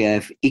that we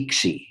have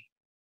ICSI,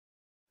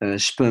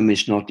 sperm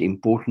is not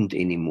important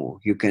anymore.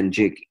 You can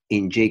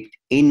inject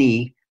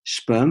any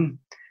sperm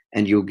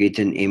and you'll get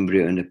an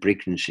embryo and a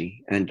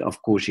pregnancy. And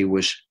of course, he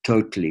was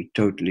totally,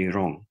 totally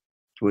wrong.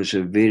 It was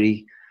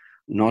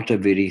not a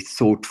very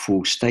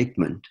thoughtful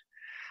statement,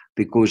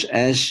 because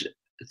as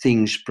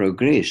things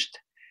progressed,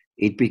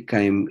 it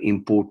became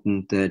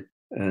important that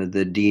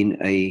the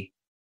DNA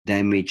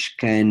damage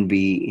can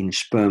be in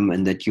sperm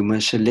and that you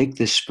must select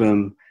the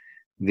sperm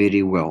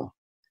very well.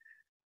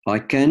 I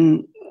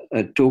can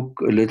talk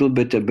a little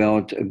bit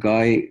about a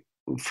guy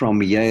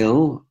from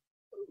Yale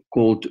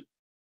called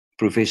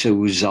Professor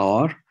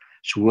Huszar's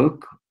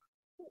work,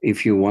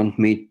 if you want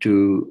me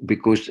to,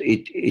 because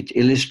it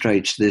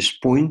illustrates this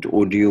point,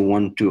 or do you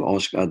want to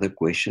ask other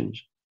questions?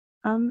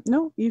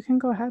 No, you can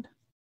go ahead.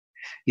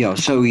 Yeah,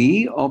 so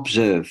he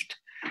observed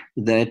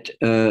that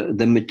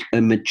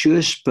a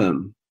mature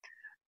sperm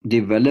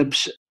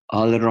develops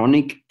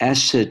hyaluronic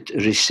acid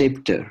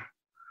receptor,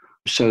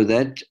 so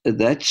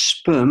that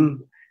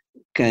sperm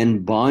can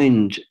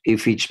bind,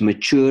 if it's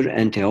mature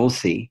and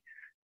healthy,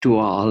 to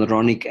a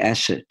hyaluronic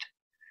acid.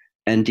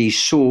 And he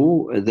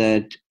saw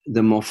that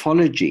the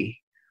morphology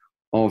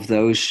of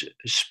those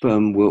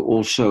sperm were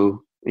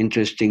also,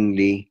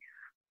 interestingly,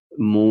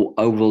 more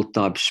oval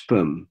type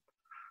sperm.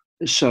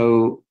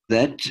 So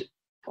that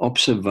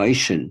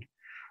observation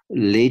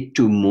led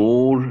to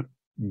more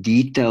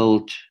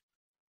detailed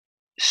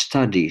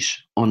studies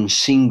on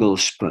single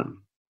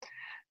sperm.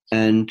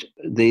 And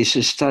there's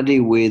a study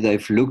where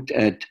they've looked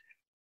at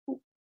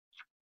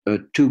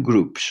two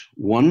groups,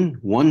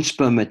 one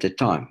sperm at a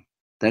time.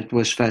 That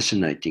was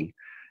fascinating.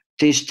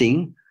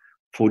 Testing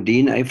for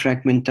DNA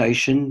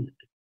fragmentation,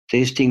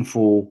 testing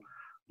for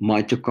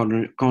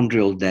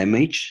mitochondrial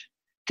damage,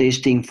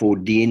 testing for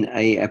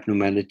DNA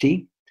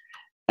abnormality,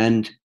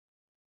 and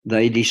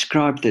they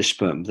describe the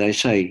sperm. They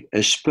say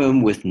a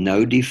sperm with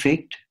no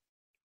defect,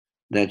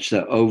 that's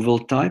the oval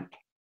type,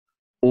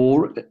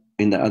 or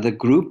in the other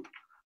group,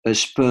 a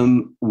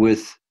sperm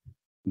with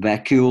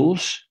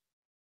vacuoles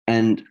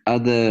and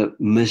other,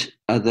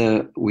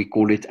 we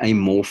call it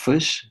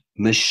amorphous,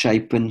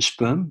 misshapen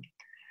sperm.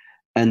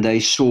 And they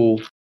saw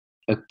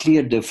a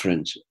clear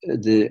difference.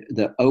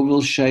 The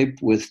oval shape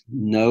with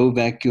no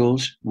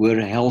vacuoles were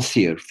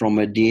healthier from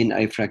a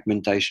DNA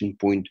fragmentation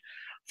point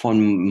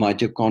from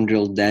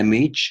mitochondrial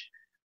damage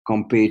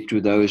compared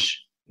to those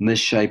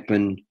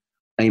misshapen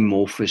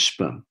amorphous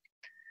sperm.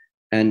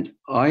 And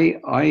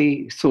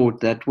I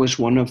thought that was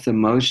one of the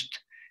most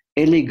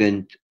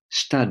elegant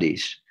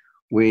studies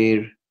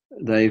where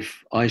they've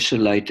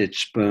isolated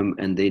sperm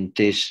and then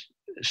test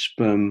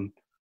sperm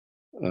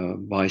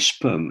by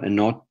sperm and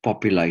not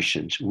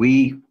populations.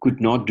 We could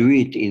not do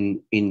it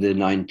in the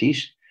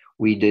 90s.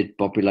 we did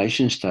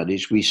population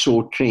studies, we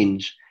saw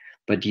trends,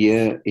 but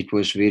here it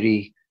was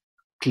very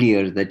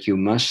clear that you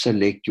must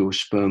select your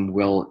sperm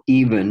well,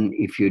 even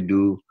if you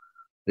do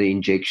the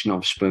injection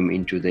of sperm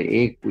into the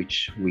egg,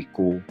 which we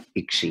call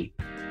ICSI.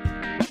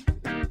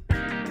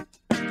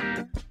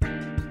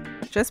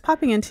 Just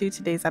popping into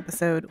today's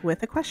episode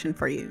with a question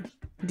for you.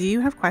 Do you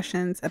have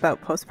questions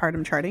about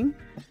postpartum charting?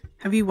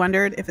 Have you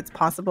wondered if it's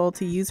possible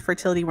to use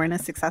fertility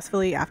awareness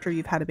successfully after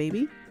you've had a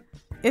baby?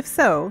 If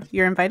so,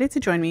 you're invited to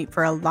join me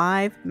for a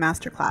live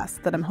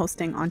masterclass that I'm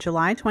hosting on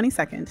July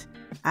 22nd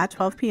at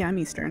 12 p.m.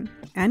 Eastern.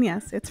 And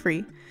yes, it's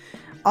free,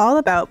 all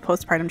about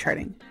postpartum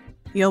charting.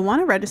 You'll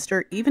want to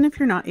register even if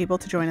you're not able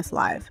to join us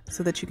live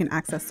so that you can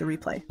access the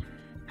replay.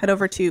 Head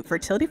over to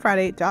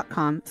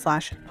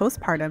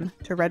fertilityfriday.com/postpartum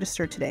to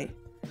register today.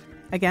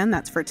 Again,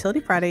 that's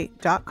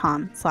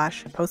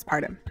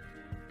fertilityfriday.com/postpartum.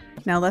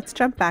 Now let's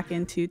jump back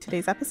into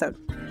today's episode.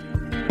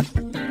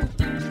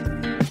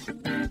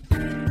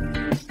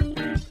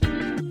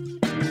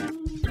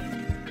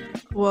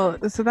 Well,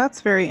 so that's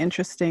very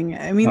interesting.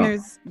 I mean,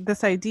 there's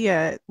this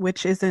idea,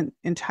 which isn't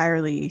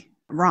entirely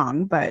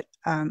wrong, but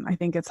I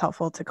think it's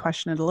helpful to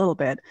question it a little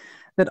bit,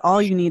 that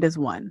all you need is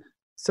one.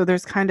 So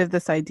there's kind of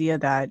this idea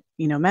that,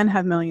 men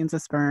have millions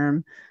of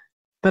sperm,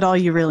 but all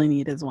you really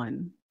need is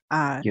one.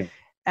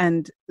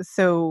 And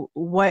so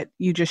what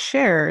you just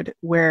shared,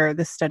 where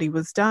the study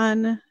was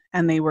done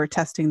and they were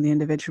testing the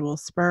individual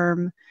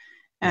sperm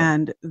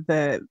and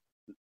the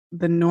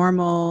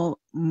normal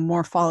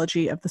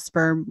morphology of the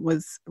sperm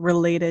was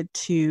related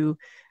to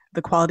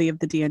the quality of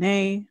the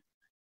DNA.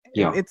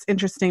 It's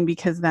interesting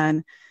because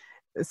then,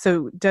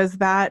 so does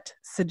that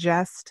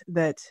suggest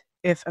that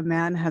if a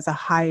man has a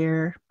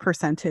higher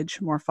percentage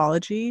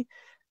morphology,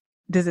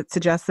 does it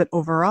suggest that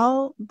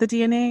overall the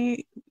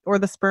DNA or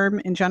the sperm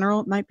in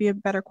general might be a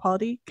better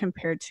quality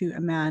compared to a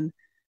man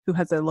who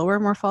has a lower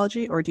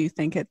morphology? Or do you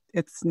think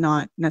it's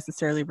not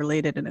necessarily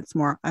related and it's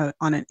more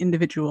on an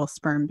individual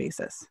sperm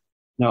basis?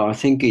 No, I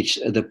think it's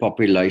the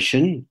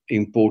population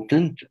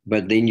important,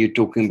 but then you're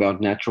talking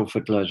about natural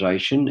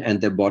fertilization, and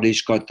the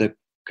body's got the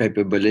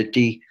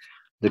capability,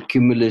 the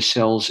cumulus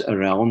cells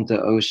around the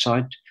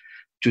oocyte,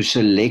 to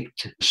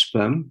select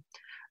sperm.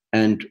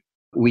 And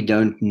we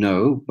don't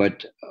know,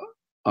 but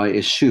I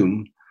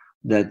assume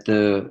that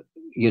the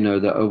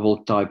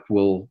oval type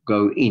will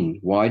go in.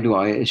 Why do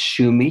I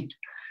assume it?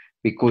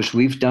 Because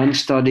we've done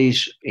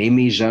studies,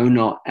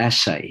 hemizonal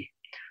assay.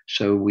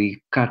 So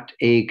we cut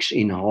eggs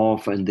in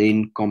half and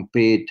then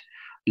compared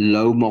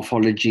low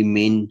morphology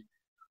men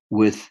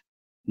with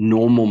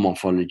normal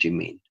morphology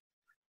men.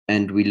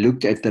 And we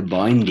looked at the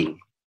binding,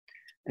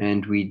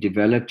 and we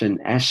developed an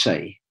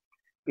assay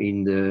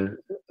in the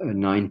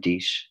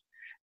 90s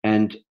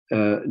and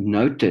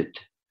noted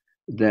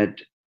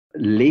that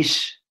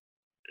less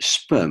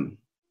sperm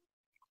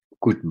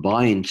could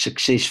bind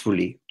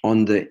successfully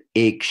on the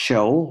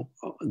eggshell,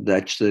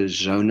 that's the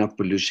zona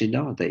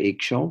pellucida, the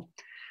eggshell,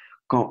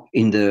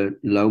 in the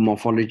low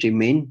morphology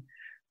men,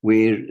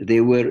 where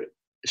there were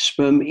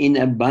sperm in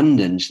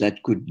abundance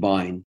that could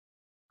bind.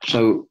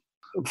 So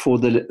for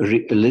the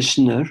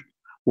listener,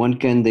 one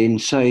can then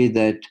say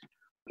that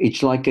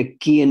it's like a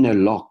key in a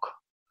lock.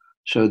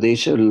 So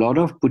there's a lot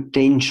of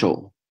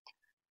potential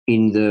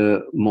in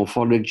the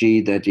morphology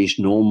that is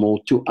normal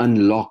to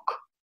unlock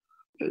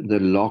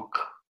the lock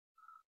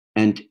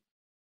and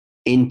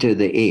enter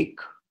the egg,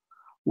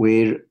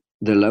 where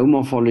the low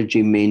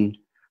morphology men,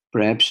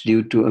 perhaps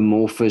due to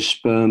amorphous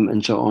sperm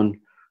and so on,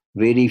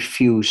 very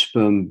few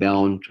sperm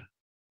bound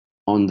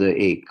on the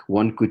egg.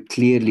 One could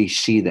clearly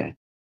see that.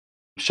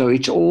 So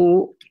it's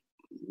all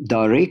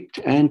direct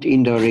and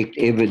indirect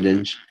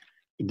evidence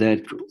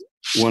that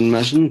one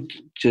mustn't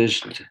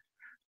just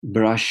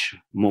brush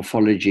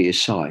morphology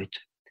aside.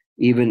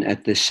 Even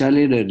at the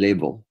cellular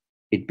level,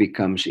 it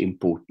becomes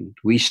important.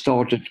 We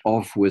started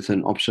off with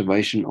an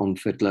observation on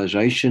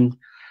fertilization.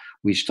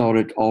 We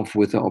started off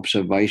with an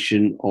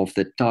observation of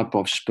the type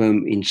of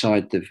sperm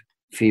inside the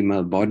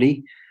female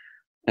body.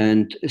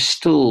 And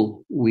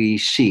still we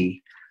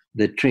see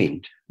the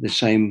trend, the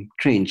same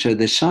trend. So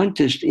the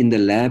scientists in the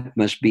lab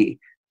must be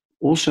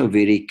also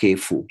very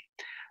careful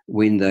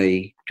when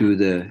they do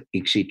the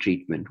ICSI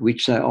treatment,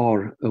 which they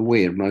are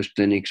aware. Most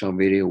clinics are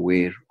very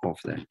aware of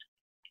that.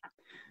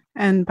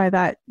 And by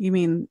that, you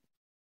mean,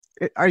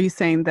 are you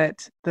saying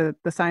that the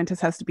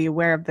scientist has to be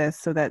aware of this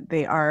so that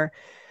they are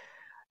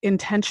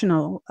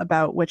intentional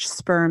about which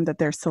sperm that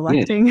they're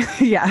selecting?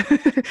 Yes.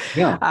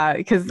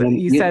 Because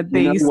you said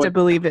they used to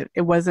believe it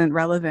wasn't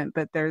relevant,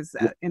 but there's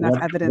enough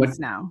evidence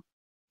now.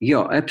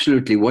 Yeah,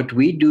 absolutely. What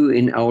we do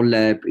in our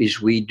lab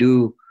is we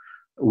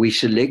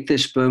select the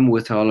sperm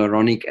with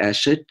hyaluronic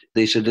acid.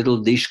 There's a little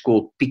dish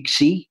called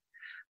Pixie.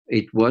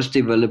 It was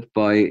developed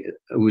by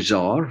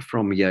Uzar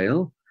from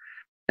Yale.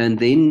 And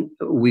then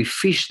we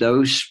fish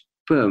those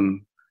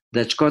sperm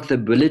that's got the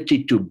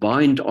ability to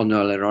bind on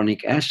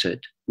hyaluronic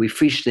acid. We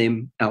fish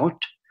them out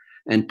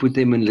and put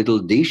them in a little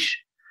dish.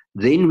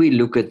 Then we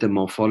look at the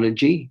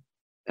morphology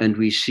and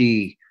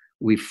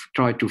we've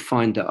tried to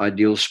find the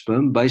ideal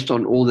sperm based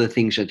on all the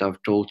things that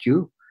I've told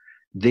you.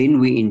 then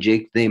we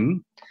inject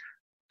them.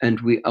 And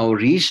our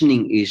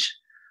reasoning is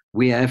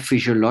we have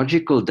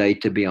physiological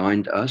data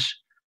behind us.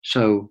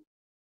 So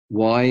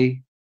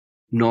why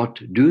not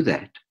do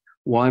that?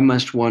 Why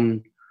must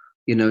one,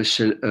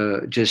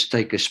 just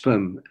take a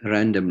sperm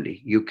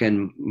randomly? You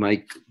can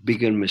make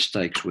bigger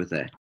mistakes with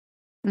that.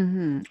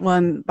 Mm-hmm. Well,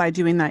 and by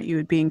doing that, you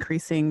would be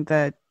increasing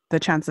the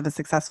chance of a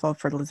successful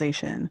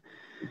fertilization.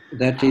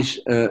 That is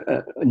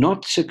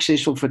not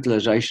successful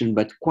fertilization,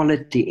 but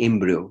quality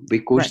embryo,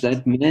 because Right.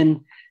 that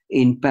man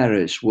in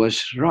Paris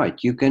was right.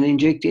 You can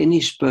inject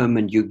any sperm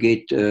and you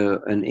get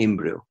an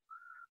embryo,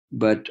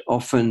 but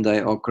often they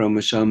are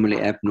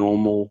chromosomally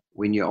abnormal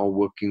when you are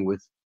working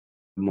with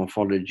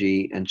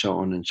morphology and so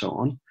on and so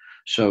on.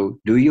 So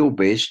do your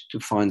best to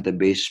find the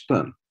best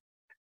sperm.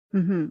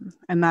 Mm-hmm.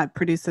 And that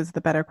produces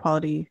the better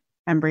quality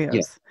embryos.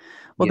 Yeah.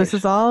 Well, Yes. this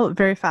is all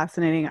very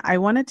fascinating. I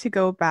wanted to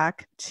go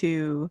back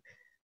to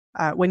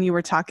when you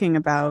were talking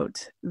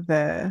about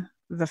the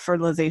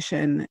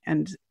fertilization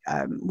and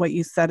what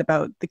you said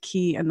about the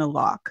key and the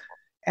lock,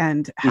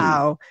 and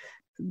how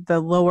the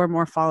lower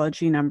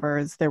morphology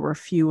numbers, there were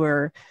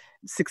fewer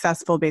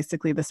successful,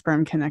 basically the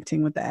sperm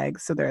connecting with the egg.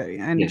 So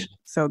Yes.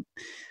 so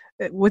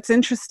what's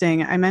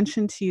interesting, I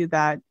mentioned to you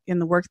that in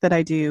the work that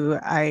I do,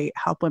 I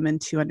help women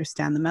to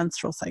understand the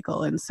menstrual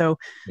cycle. And so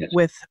Yes.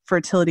 with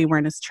fertility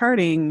awareness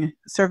charting,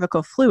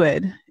 cervical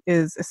fluid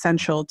is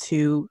essential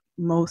to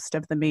most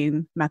of the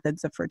main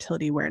methods of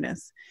fertility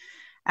awareness.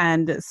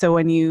 And so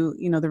when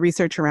the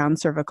research around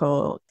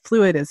cervical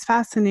fluid is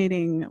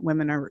fascinating.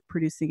 Women are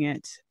producing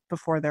it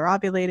before they're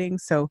ovulating,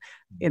 so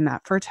in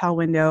that fertile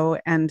window.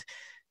 And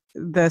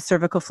the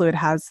cervical fluid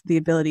has the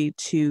ability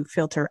to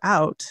filter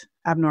out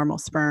abnormal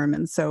sperm.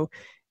 And so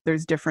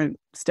there's different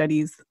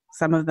studies.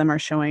 Some of them are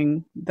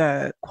showing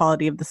the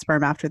quality of the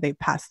sperm after they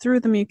pass through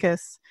the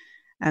mucus,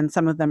 and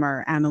some of them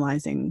are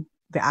analyzing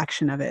the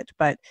action of it.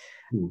 But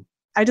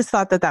I just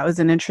thought that was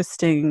an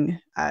interesting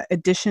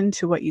addition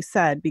to what you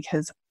said,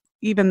 because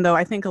even though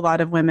I think a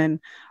lot of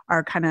women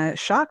are kind of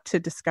shocked to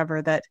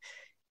discover that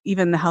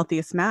even the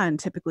healthiest man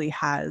typically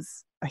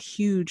has a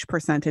huge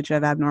percentage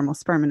of abnormal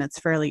sperm, and it's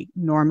fairly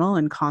normal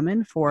and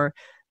common for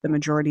the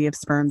majority of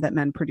sperm that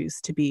men produce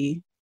to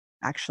be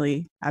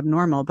actually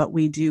abnormal. But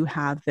we do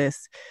have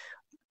this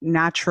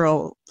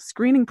natural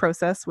screening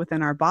process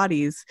within our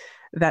bodies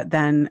that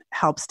then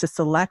helps to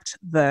select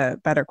the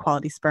better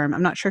quality sperm.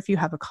 I'm not sure if you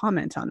have a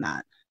comment on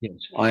that. Yes,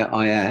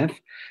 I have.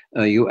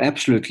 You're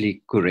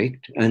absolutely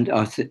correct. And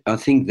I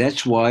think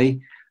that's why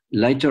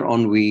later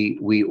on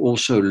we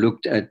also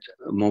looked at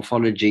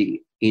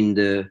morphology in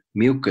the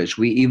mucus.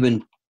 We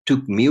even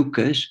took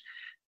mucus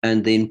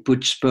and then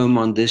put sperm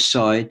on this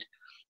side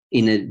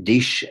in a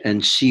dish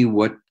and see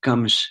what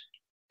comes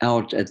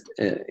out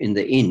in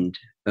the end,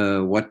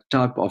 what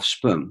type of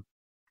sperm.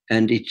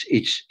 And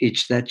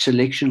it's that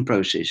selection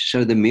process.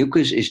 So the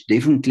mucus is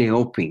definitely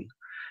helping.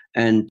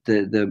 And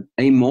the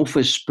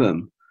amorphous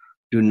sperm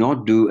do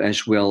not do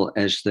as well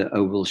as the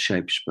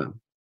oval-shaped sperm.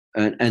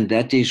 And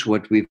that is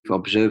what we've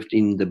observed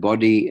in the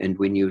body. And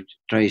when you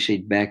trace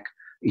it back,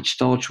 it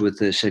starts with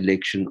the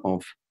selection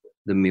of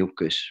the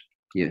mucus.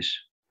 Yes.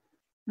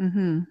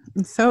 Mm-hmm.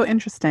 It's so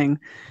interesting.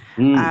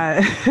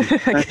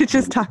 I could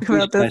just talk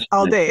about this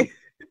all day.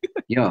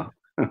 Yeah.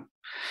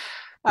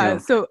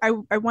 So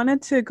I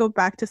wanted to go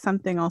back to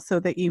something also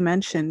that you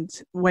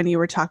mentioned when you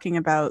were talking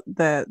about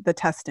the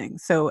testing.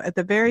 So at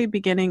the very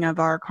beginning of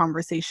our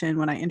conversation,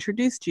 when I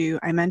introduced you,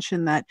 I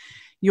mentioned that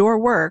your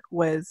work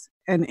was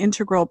an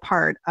integral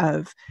part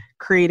of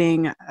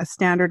creating a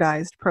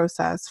standardized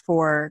process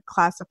for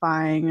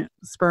classifying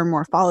sperm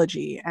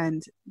morphology,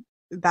 and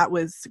that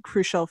was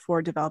crucial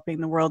for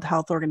developing the World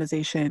Health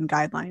Organization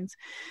guidelines.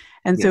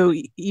 And so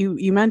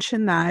you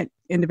mentioned that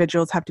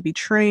individuals have to be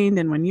trained,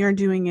 and when you're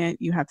doing it,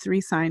 you have 3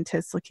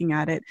 scientists looking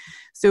at it.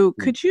 So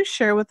could you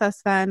share with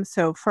us then,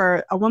 so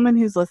for a woman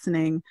who's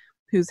listening,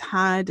 who's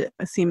had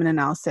a semen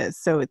analysis,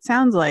 so it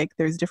sounds like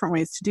there's different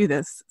ways to do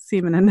this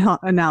semen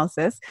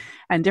analysis,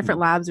 and different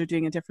labs are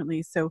doing it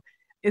differently. So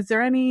is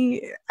there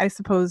any, I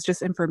suppose,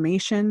 just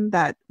information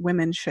that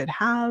women should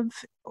have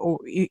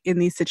in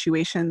these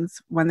situations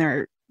when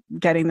they're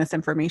getting this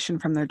information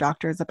from their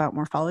doctors about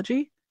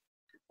morphology?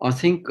 I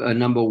think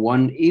number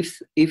one, let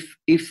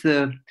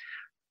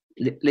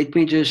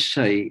me just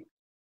say,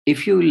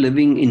 if you're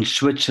living in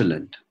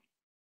Switzerland,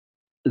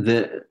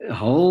 the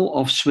whole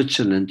of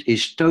Switzerland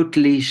is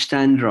totally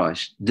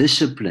standardized,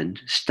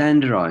 disciplined,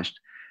 standardized.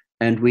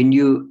 And when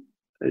you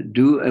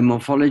do a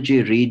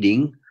morphology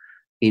reading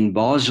in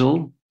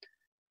Basel,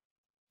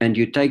 and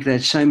you take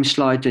that same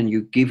slide and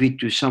you give it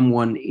to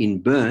someone in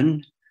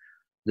Bern,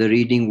 the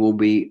reading will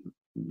be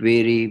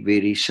very,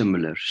 very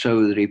similar.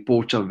 So the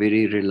reports are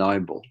very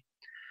reliable.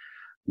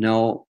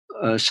 Now,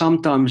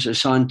 sometimes a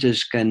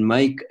scientist can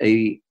make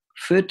a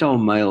fertile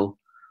male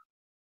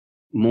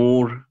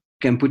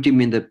can put him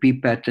in the P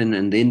pattern,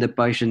 and then the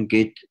patient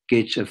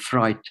gets a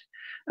fright.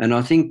 And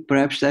I think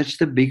perhaps that's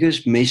the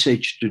biggest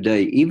message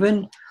today.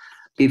 Even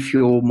if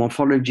your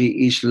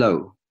morphology is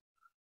low,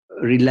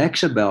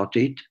 relax about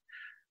it.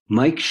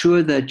 make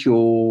sure that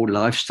your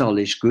lifestyle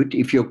is good.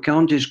 If your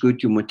count is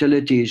good, your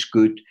motility is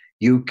good,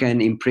 you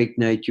can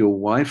impregnate your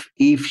wife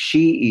if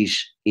she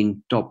is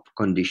in top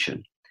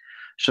condition.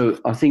 So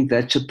I think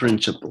that's a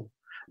principle.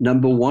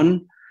 Number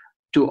one,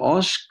 to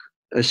ask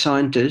a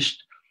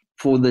scientist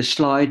for the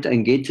slide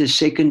and get a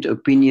second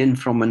opinion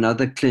from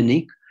another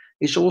clinic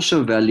is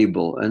also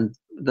valuable, and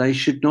they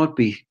should not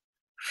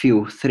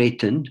feel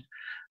threatened,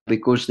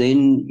 because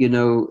then,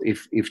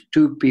 if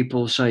two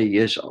people say,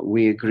 yes,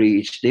 we agree,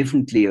 it's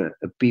definitely a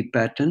P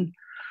pattern,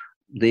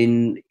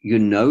 then you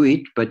know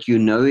it, but you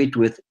know it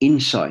with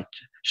insight.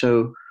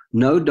 So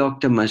no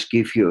doctor must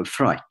give you a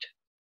fright.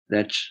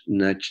 That's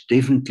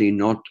definitely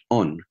not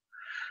on.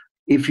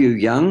 If you're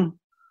young,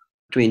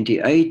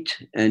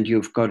 28, and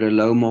you've got a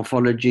low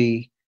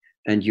morphology,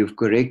 and you've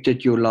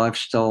corrected your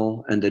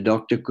lifestyle, and the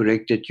doctor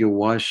corrected your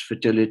wife's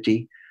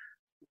fertility,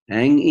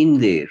 hang in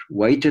there,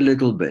 wait a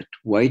little bit,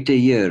 wait a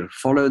year,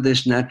 follow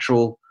this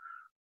natural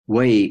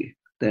way,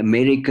 the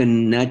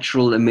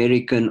natural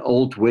American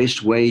Old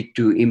West way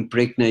to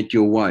impregnate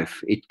your wife.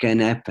 It can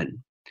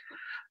happen.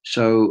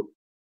 So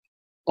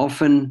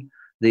often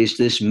there's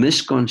this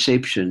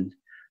misconception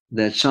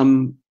that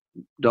some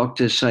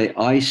doctors say,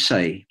 I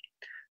say,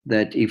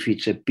 that if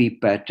it's a P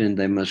pattern,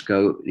 they must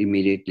go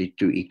immediately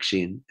to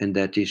ICSI, and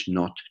that is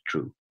not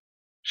true.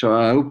 So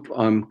I hope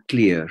I'm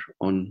clear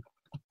on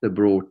the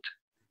broad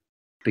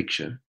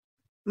picture.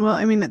 Well,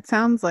 I mean, it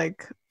sounds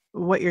like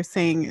what you're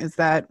saying is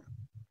that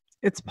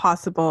it's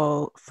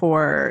possible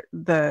for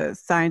the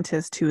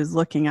scientist who is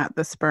looking at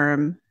the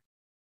sperm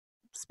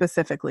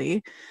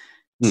specifically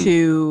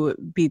to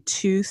be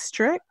too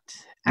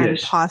strict and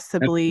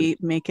possibly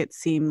make it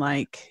seem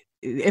like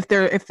if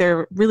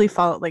they're really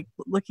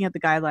looking at the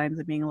guidelines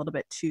and being a little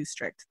bit too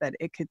strict, that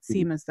it could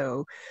seem as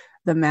though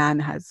the man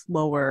has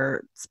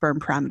lower sperm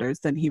parameters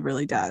than he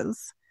really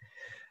does.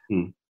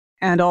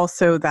 And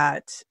also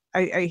that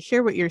I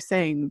hear what you're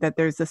saying, that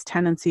there's this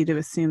tendency to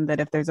assume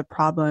that if there's a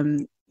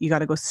problem, you got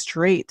to go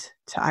straight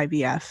to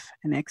IVF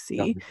and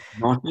ICSI,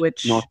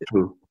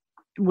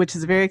 which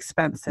is very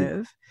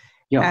expensive.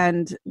 Yeah.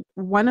 And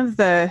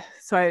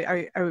so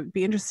I would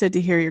be interested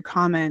to hear your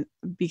comment,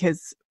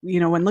 because,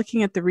 when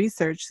looking at the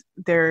research,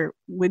 there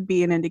would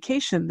be an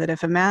indication that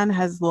if a man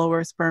has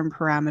lower sperm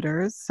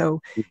parameters, so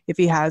if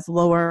he has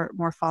lower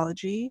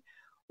morphology,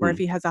 or if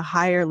he has a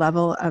higher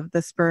level of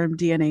the sperm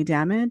DNA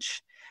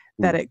damage,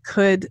 that it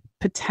could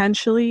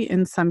potentially,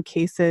 in some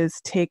cases,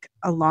 take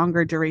a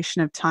longer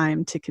duration of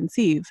time to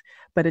conceive,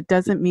 but it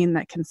doesn't mean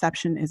that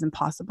conception is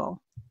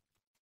impossible.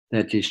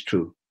 That is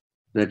true.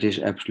 That is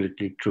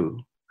absolutely true.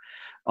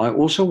 I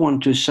also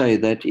want to say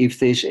that if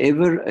there's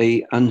ever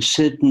an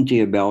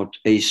uncertainty about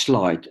a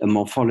slide, a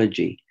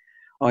morphology,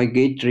 I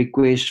get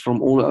requests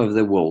from all over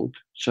the world.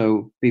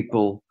 So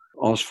people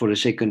ask for a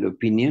second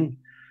opinion,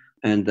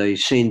 and they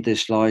send the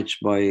slides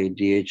by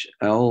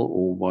DHL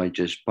or by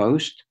just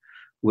post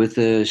with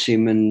a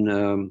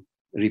semen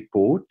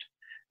report,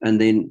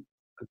 and then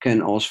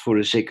can ask for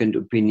a second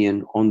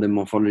opinion on the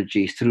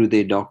morphology through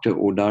their doctor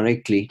or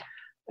directly.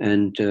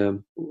 And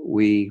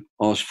we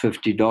ask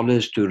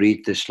 $50 to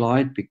read the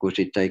slide, because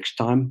it takes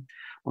time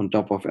on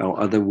top of our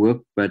other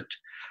work, but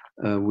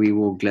we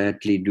will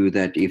gladly do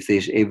that if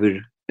there's ever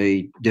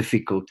a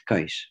difficult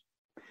case.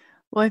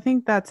 Well, I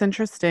think that's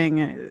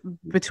interesting,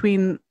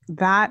 between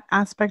that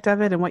aspect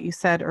of it and what you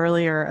said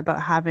earlier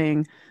about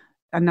having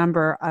a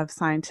number of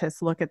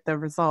scientists look at the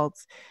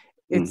results.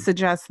 It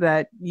suggests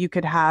that you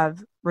could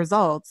have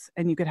results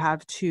and you could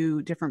have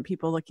two different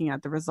people looking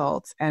at the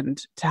results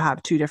and to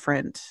have two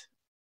different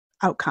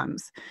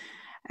outcomes.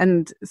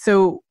 And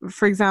so,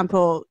 for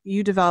example,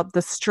 you developed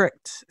the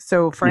strict.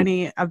 So for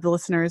any of the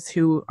listeners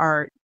who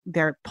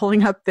they're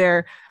pulling up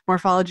their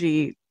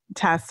morphology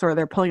tests, or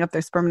they're pulling up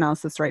their sperm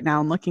analysis right now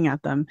and looking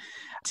at them,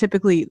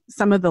 typically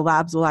some of the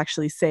labs will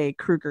actually say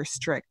Kruger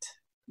strict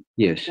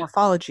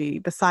morphology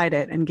beside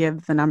it and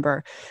give the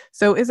number.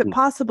 So is it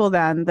possible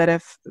then that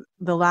if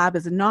the lab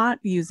is not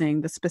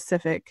using the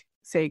specific,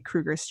 say,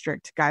 Kruger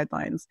strict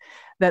guidelines,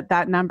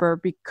 that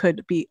number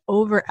could be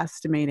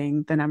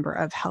overestimating the number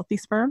of healthy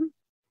sperm?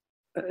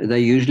 They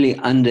usually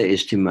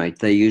underestimate.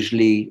 They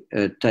usually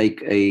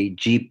take a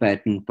G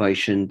pattern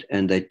patient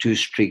and they're too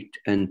strict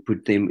and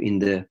put them in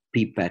the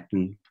P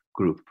pattern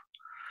group.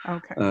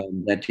 Okay.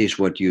 That is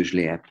what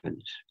usually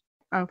happens.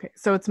 Okay.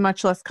 So it's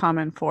much less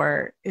common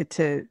for it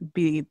to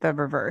be the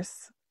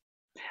reverse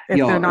if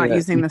they're not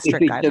using the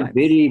strict guidelines. If it's a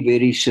very,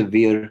 very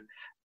severe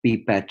P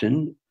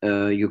pattern,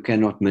 you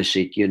cannot miss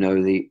it.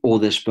 All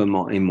the sperm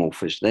are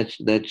amorphous. That's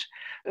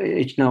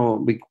it's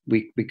now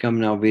we become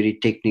now very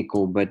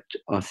technical, but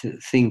I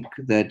think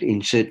that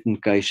in certain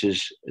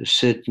cases,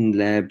 certain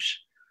labs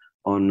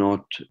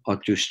are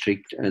too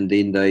strict, and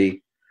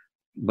then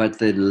but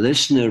the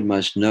listener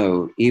must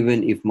know,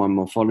 even if my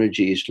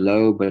morphology is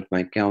low but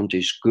my count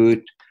is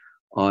good,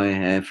 I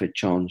have a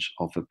chance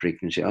of a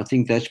pregnancy. I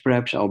think that's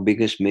perhaps our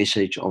biggest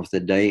message of the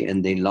day.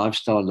 And then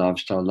lifestyle,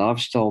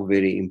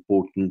 very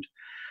important,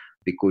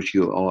 because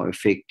you are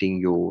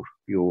affecting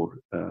your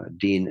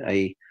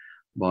DNA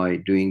by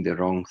doing the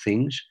wrong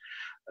things.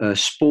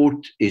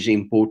 Sport is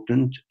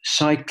important.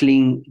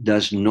 Cycling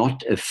does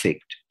not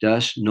affect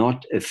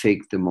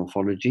the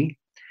morphology.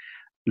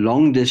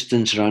 Long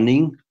distance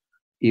running,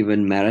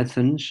 even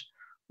marathons,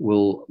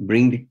 will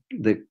bring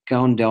the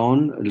count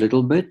down a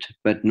little bit,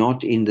 but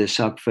not in the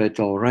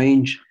subfertile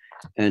range.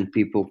 And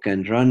people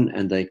can run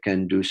and they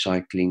can do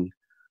cycling,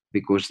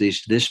 because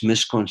there's this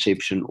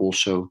misconception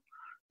also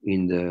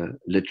in the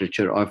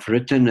literature. I've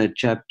written a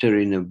chapter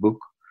in a book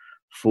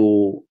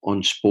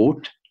on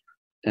sport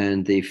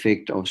and the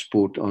effect of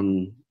sport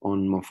on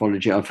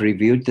morphology. I've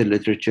reviewed the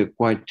literature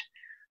quite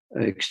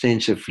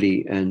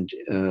extensively, and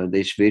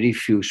there's very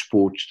few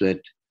sports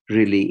that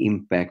really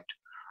impact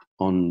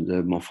on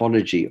the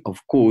morphology.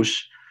 Of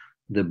course,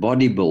 the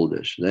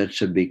bodybuilders,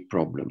 that's a big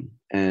problem.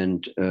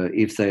 And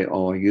if they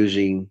are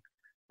using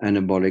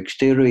anabolic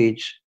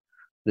steroids,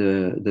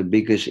 the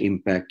biggest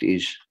impact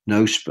is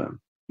no sperm.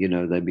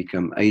 They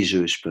become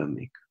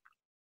azoospermic.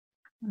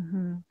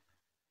 Mm-hmm.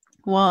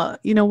 Well,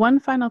 one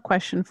final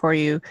question for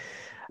you.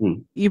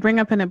 You bring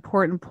up an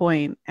important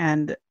point,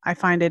 and I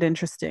find it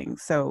interesting.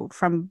 So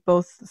from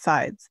both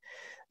sides,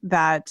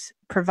 that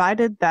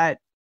provided that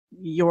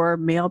your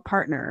male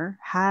partner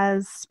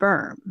has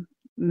sperm,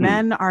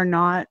 men are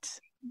not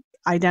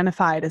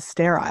identified as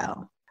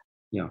sterile.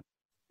 Yeah.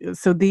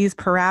 So these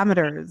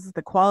parameters,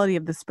 the quality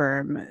of the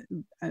sperm,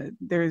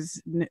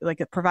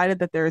 provided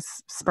that there's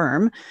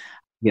sperm,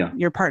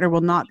 your partner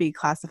will not be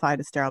classified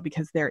as sterile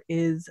because there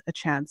is a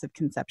chance of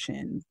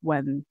conception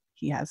when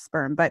he has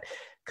sperm. But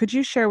could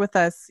you share with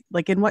us,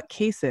 in what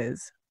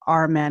cases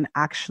are men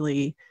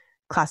actually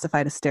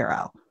classified as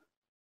sterile?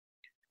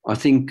 I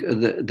think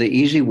the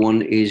easy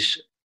one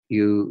is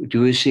you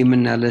do a semen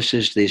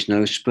analysis, there's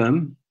no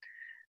sperm,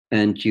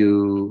 and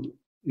you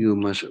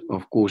must,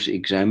 of course,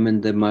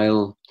 examine the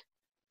male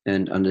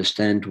and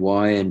understand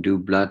why, and do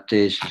blood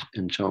tests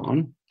and so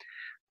on.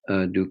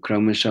 Do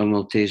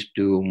chromosomal tests,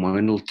 do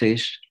hormonal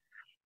tests,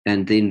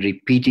 and then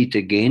repeat it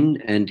again.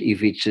 And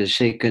if it's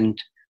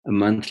a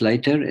month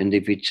later, and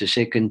if it's a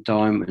second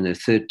time and a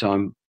third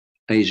time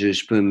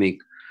azoospermic,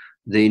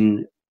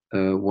 then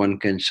one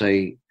can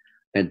say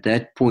at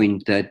that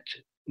point that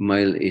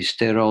male is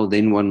sterile.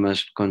 Then one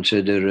must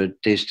consider a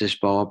testis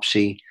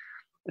biopsy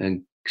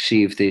and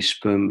see if there's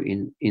sperm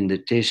in the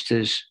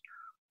testis,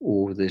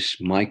 or this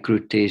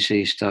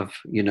microtese stuff.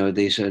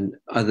 There's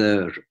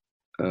another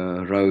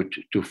road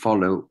to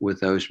follow with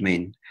those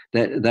men,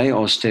 that they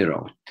are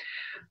sterile.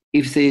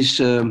 If there's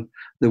the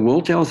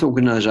World Health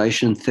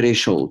Organization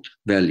threshold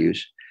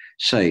values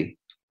say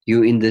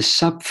you're in the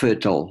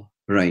subfertile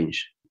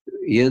range,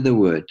 hear the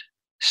word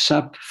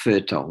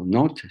subfertile,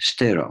 not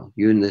sterile.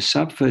 You're in the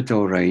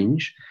subfertile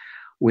range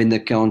when the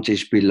count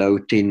is below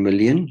 10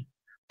 million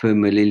per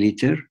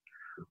milliliter,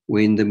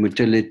 when the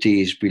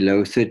motility is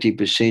below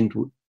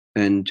 30%,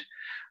 and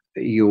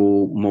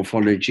your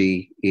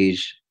morphology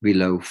is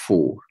below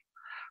 4.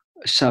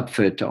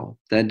 Subfertile.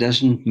 That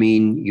doesn't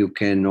mean you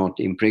cannot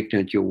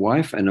impregnate your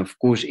wife. And of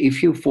course,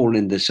 if you fall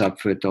in the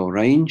subfertile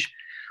range,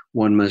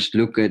 one must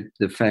look at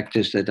the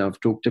factors that I've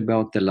talked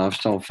about, the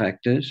lifestyle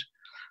factors,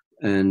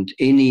 and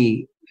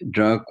any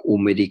drug or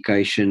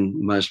medication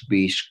must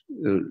be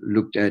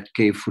looked at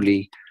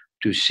carefully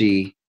to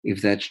see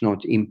if that's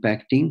not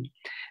impacting,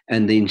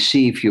 and then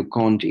see if you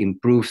can't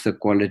improve the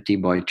quality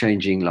by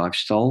changing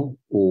lifestyle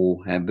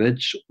or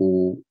habits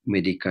or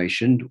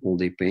medication, all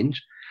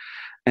depends.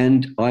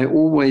 And I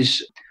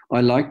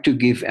like to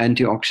give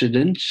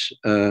antioxidants,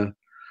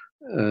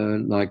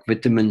 like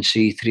vitamin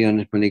C,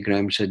 300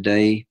 milligrams a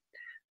day,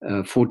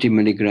 40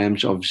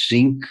 milligrams of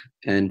zinc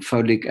and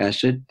folic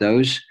acid.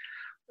 Those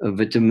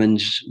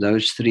vitamins,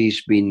 those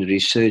three's been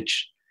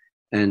researched,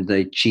 and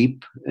they're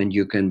cheap, and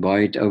you can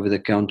buy it over the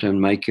counter and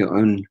make your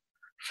own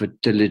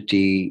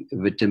fertility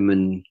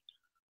vitamin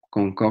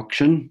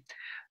concoction.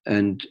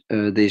 And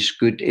there's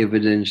good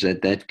evidence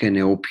that can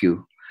help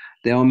you.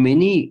 There are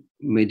many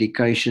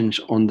medications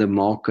on the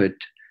market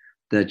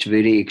that's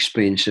very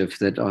expensive,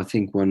 that I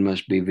think one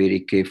must be very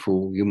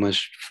careful. You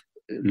must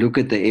look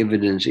at the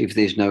evidence. If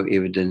there's no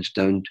evidence,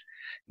 don't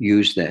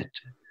use that.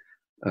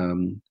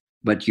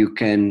 But you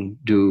can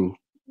do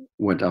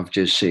what I've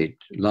just said.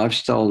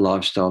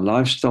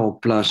 Lifestyle,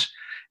 plus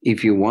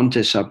if you want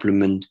a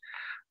supplement,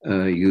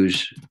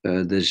 use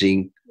the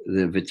zinc,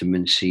 the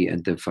vitamin C,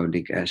 and the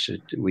folic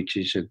acid, which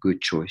is a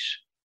good choice.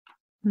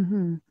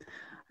 Mm-hmm.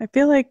 I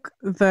feel like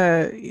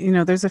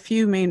there's a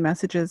few main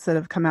messages that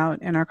have come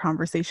out in our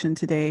conversation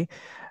today,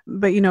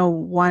 but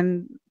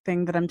one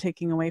thing that I'm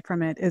taking away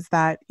from it is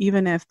that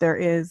even if there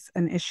is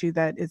an issue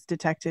that is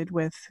detected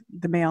with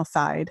the male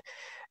side,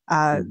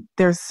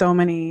 there's so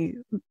many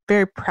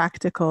very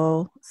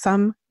practical,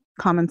 some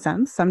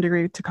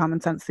degree to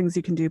common sense things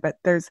you can do, but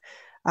there's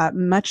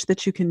much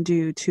that you can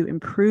do to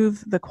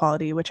improve the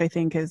quality, which I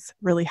think is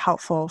really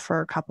helpful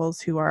for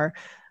couples who are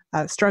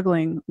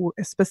struggling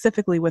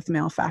specifically with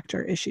male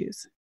factor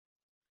issues.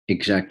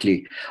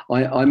 Exactly.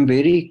 I'm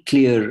very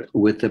clear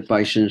with the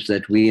patients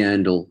that we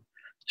handle.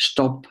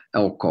 Stop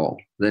alcohol.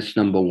 That's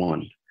number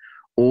one.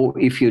 Or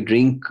if you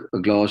drink a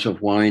glass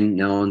of wine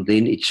now and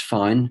then, it's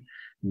fine.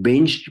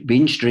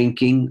 Binge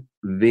drinking,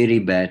 very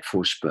bad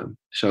for sperm.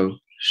 So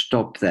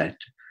stop that.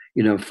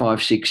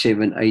 5, 6,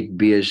 7, 8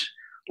 beers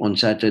on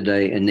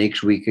Saturday and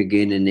next week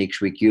again and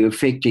next week. You're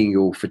affecting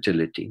your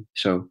fertility.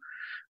 So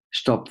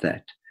stop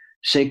that.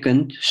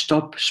 Second,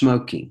 stop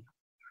smoking.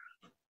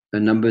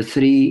 And number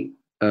 3,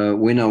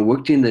 when I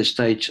worked in the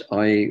States,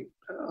 I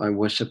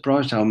was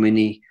surprised how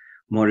many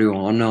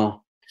marijuana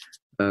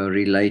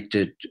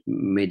related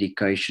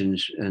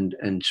medications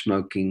and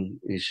smoking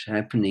is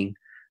happening.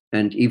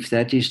 And if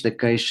that is the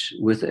case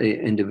with an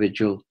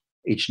individual,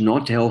 it's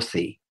not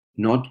healthy,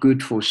 not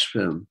good for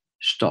sperm.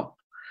 Stop.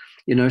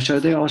 So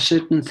there are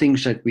certain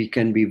things that we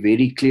can be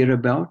very clear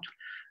about.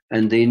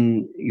 And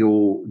then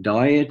your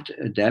diet,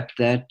 adapt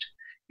that,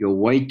 your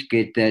weight,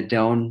 get that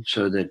down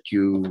so that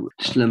you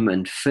slim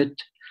and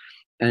fit.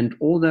 And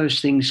all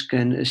those things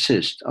can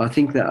assist. I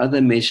think the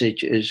other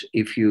message is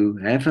if you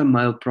have a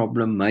male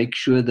problem, make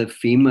sure the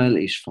female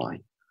is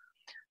fine.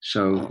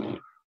 So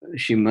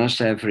she must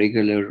have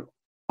regular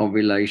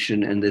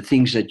ovulation, and the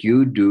things that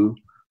you do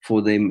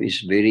for them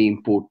is very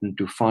important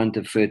to find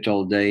the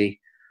fertile day,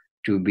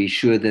 to be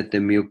sure that the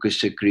mucus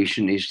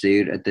secretion is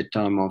there at the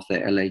time of the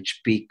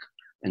LH peak,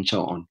 and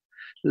so on.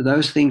 So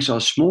those things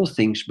are small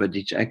things, but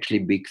it's actually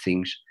big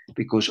things,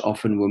 because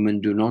often women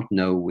do not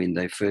know when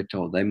they're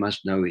fertile. They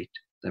must know it.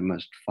 They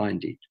must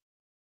find it.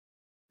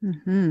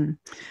 Mm-hmm.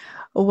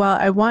 Well,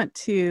 I want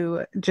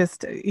to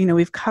just,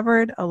 we've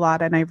covered a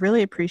lot, and I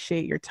really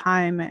appreciate your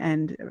time,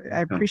 and I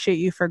appreciate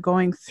you for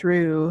going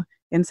through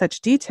in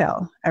such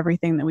detail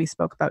everything that we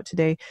spoke about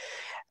today.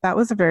 That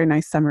was a very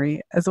nice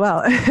summary as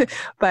well.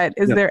 But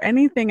is there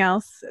anything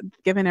else,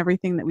 given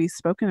everything that we've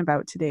spoken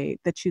about today,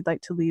 that you'd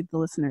like to leave the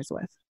listeners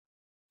with?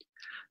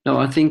 No,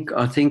 I think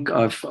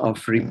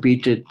I've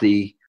repeated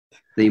the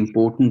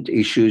important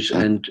issues,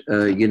 and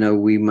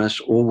we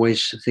must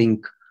always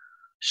think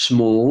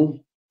small.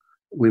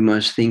 We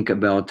must think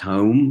about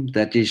home.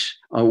 That is,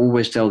 I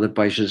always tell the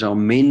patients, there are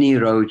many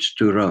roads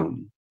to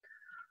Rome,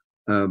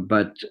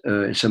 but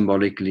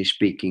symbolically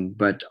speaking.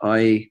 But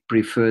I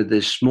prefer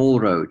the small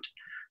road,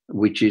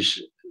 which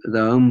is the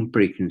home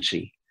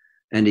pregnancy,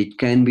 and it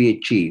can be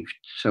achieved.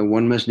 So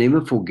one must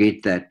never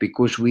forget that,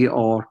 because we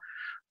are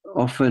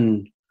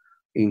often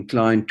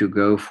inclined to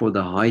go for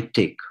the high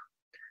tech,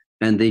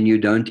 and then you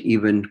don't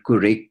even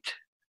correct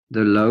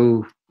the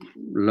lower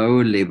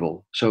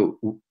level. So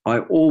I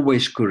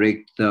always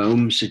correct the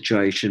home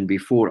situation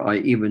before I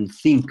even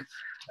think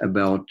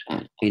about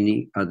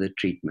any other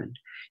treatment.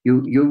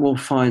 You will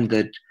find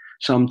that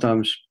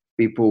sometimes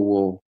people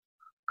will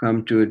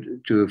come to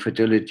a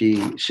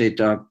fertility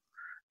setup,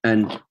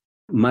 and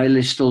male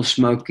is still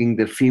smoking,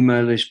 the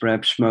female is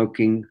perhaps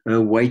smoking,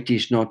 her weight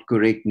is not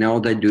correct, now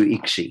they do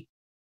ICSI.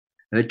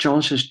 Her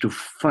chances to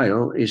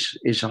fail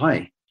is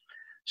high.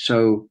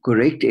 So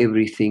correct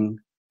everything,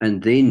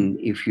 and then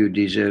if you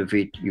deserve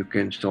it, you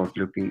can start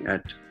looking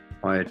at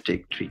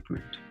biotech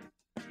treatment.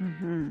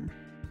 Mm-hmm.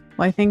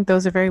 Well, I think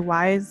those are very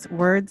wise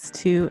words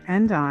to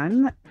end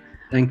on.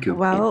 Thank you.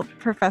 Well,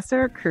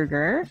 Professor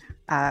Kruger,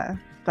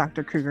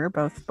 Dr. Kruger,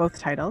 both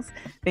titles,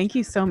 thank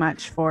you so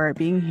much for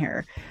being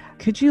here.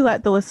 Could you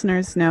let the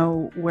listeners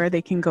know where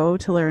they can go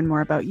to learn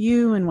more about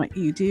you and what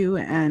you do?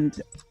 And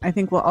I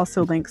think we'll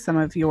also link some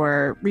of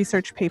your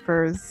research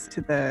papers to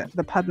the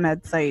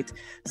PubMed site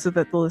so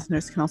that the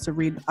listeners can also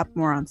read up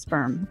more on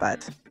sperm.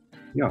 But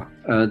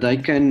they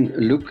can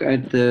look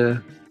at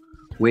the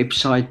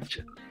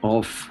website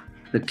of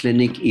the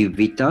clinic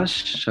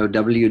Aevitas, so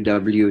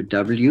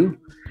www,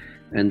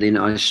 and then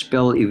I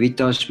spell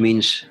Aevitas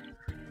means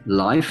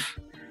life,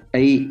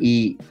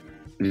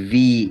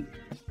 Aevitas,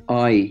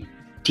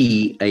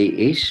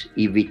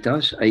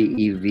 Aevitas,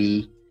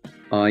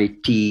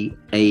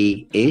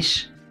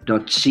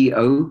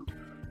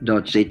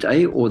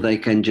 AEVITAS.co.za, or they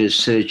can just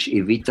search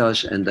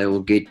Aevitas and they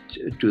will get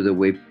to the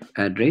web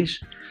address.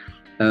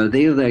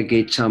 There they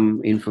get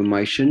some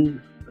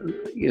information,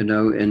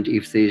 and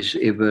if there's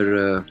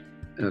ever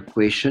a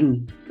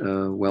question,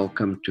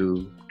 welcome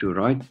to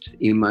write,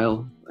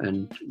 email,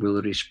 and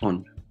we'll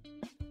respond.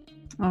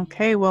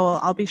 Okay, well,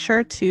 I'll be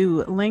sure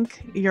to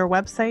link your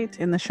website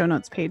in the show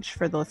notes page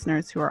for the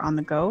listeners who are on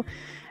the go.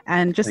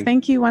 And just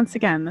thank you once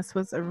again. This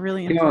was a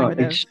really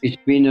informative. It's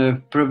been a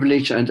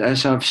privilege. And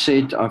as I've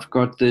said, I've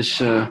got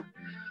this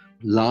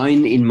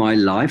line in my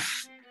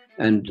life,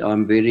 and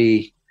I've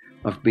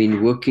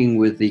been working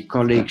with the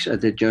colleagues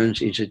at the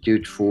Jones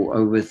Institute for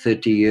over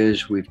 30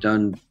 years. We've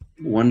done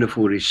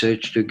wonderful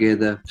research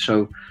together.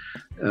 So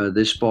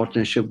this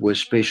partnership was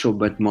special,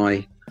 but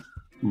my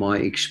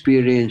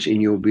experience in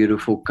your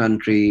beautiful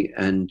country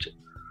and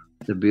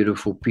the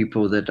beautiful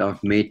people that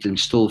I've met and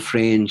still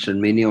friends,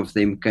 and many of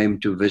them came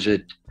to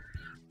visit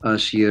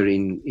us here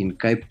in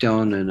Cape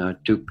Town, and I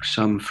took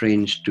some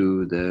friends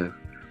to the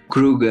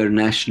Kruger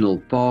National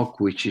Park,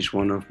 which is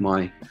one of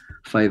my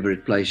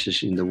favorite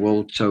places in the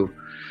world. So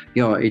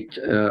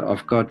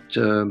I've got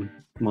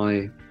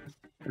my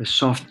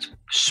soft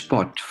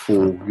spot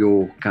for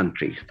your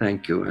country.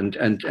 Thank you.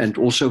 And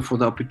also for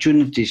the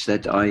opportunities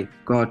that I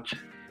got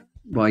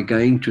by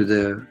going to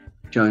the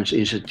Jones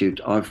Institute.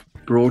 I've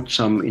brought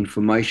some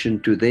information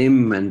to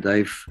them, and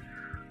they've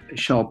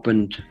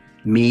sharpened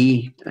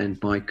me and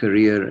my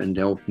career and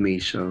helped me.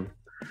 So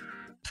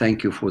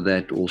thank you for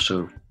that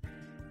also.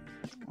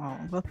 Oh,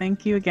 well,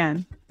 thank you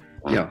again.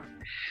 Yeah.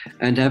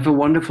 And have a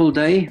wonderful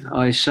day.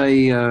 I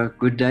say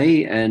good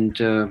day, and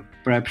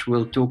perhaps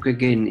we'll talk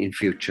again in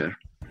future.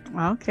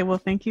 Okay, well,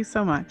 thank you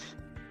so much.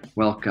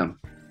 Welcome.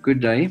 Good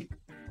day.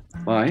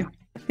 Bye.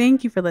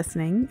 Thank you for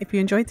listening. If you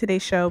enjoyed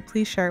today's show,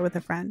 please share it with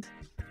a friend.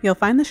 You'll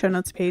find the show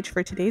notes page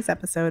for today's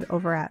episode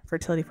over at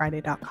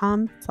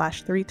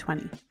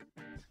fertilityfriday.com/320.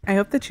 I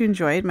hope that you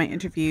enjoyed my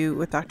interview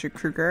with Dr.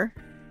 Kruger.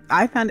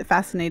 I found it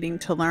fascinating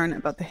to learn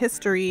about the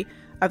history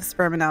of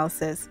sperm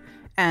analysis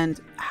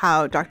and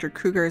how Dr.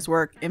 Kruger's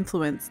work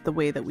influenced the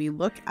way that we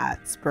look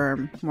at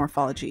sperm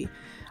morphology.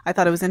 I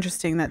thought it was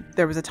interesting that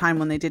there was a time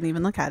when they didn't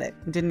even look at it,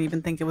 didn't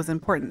even think it was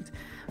important.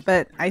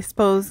 But I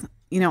suppose,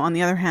 on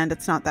the other hand,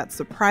 it's not that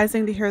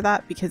surprising to hear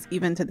that, because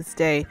even to this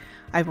day,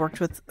 I've worked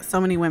with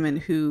so many women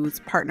whose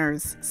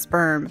partners'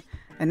 sperm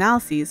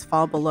analyses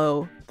fall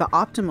below the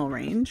optimal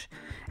range,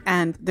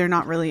 and they're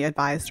not really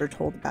advised or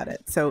told about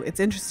it. So it's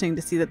interesting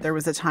to see that there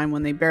was a time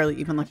when they barely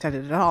even looked at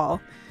it at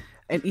all.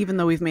 And even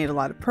though we've made a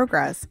lot of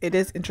progress, it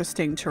is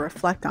interesting to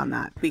reflect on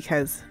that,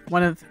 because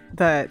one of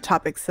the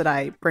topics that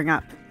I bring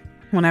up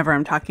whenever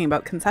I'm talking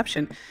about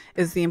conception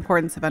is the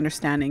importance of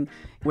understanding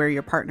where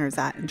your partner's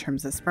at in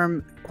terms of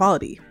sperm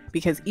quality.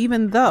 Because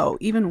even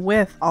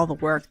with all the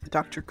work that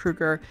Dr.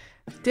 Kruger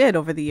did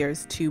over the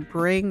years to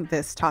bring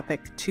this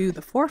topic to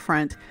the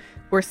forefront,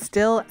 we're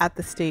still at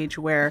the stage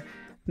where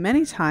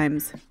many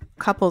times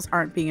couples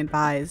aren't being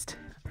advised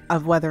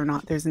of whether or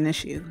not there's an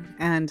issue.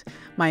 And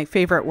my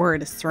favorite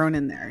word is thrown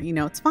in there.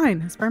 It's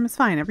fine. Sperm is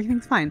fine.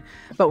 Everything's fine.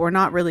 But we're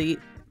not really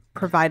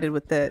provided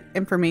with the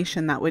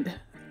information that would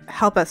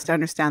help us to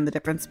understand the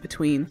difference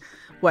between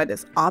what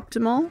is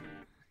optimal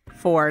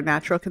for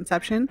natural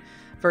conception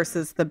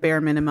versus the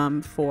bare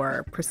minimum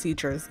for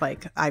procedures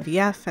like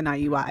IVF and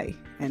IUI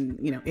and,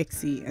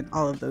 ICSI and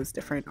all of those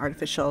different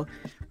artificial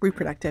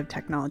reproductive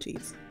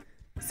technologies.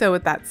 So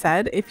with that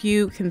said, if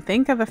you can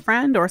think of a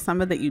friend or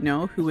someone that you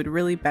know who would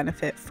really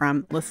benefit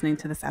from listening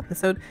to this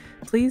episode,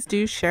 please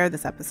do share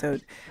this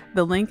episode.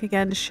 The link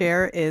again to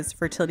share is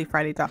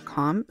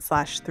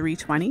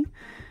fertilityfriday.com/320.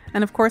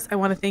 And of course, I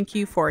want to thank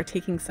you for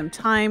taking some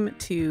time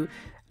to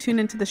tune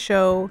into the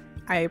show.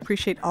 I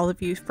appreciate all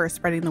of you for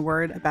spreading the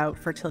word about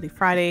Fertility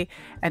Friday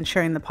and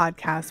sharing the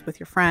podcast with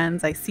your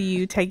friends. I see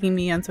you tagging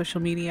me on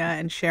social media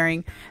and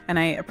sharing, and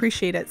I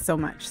appreciate it so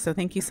much. So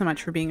thank you so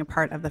much for being a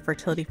part of the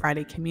Fertility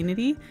Friday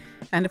community.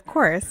 And of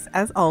course,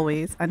 as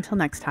always, until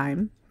next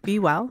time, be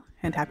well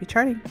and happy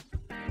charting.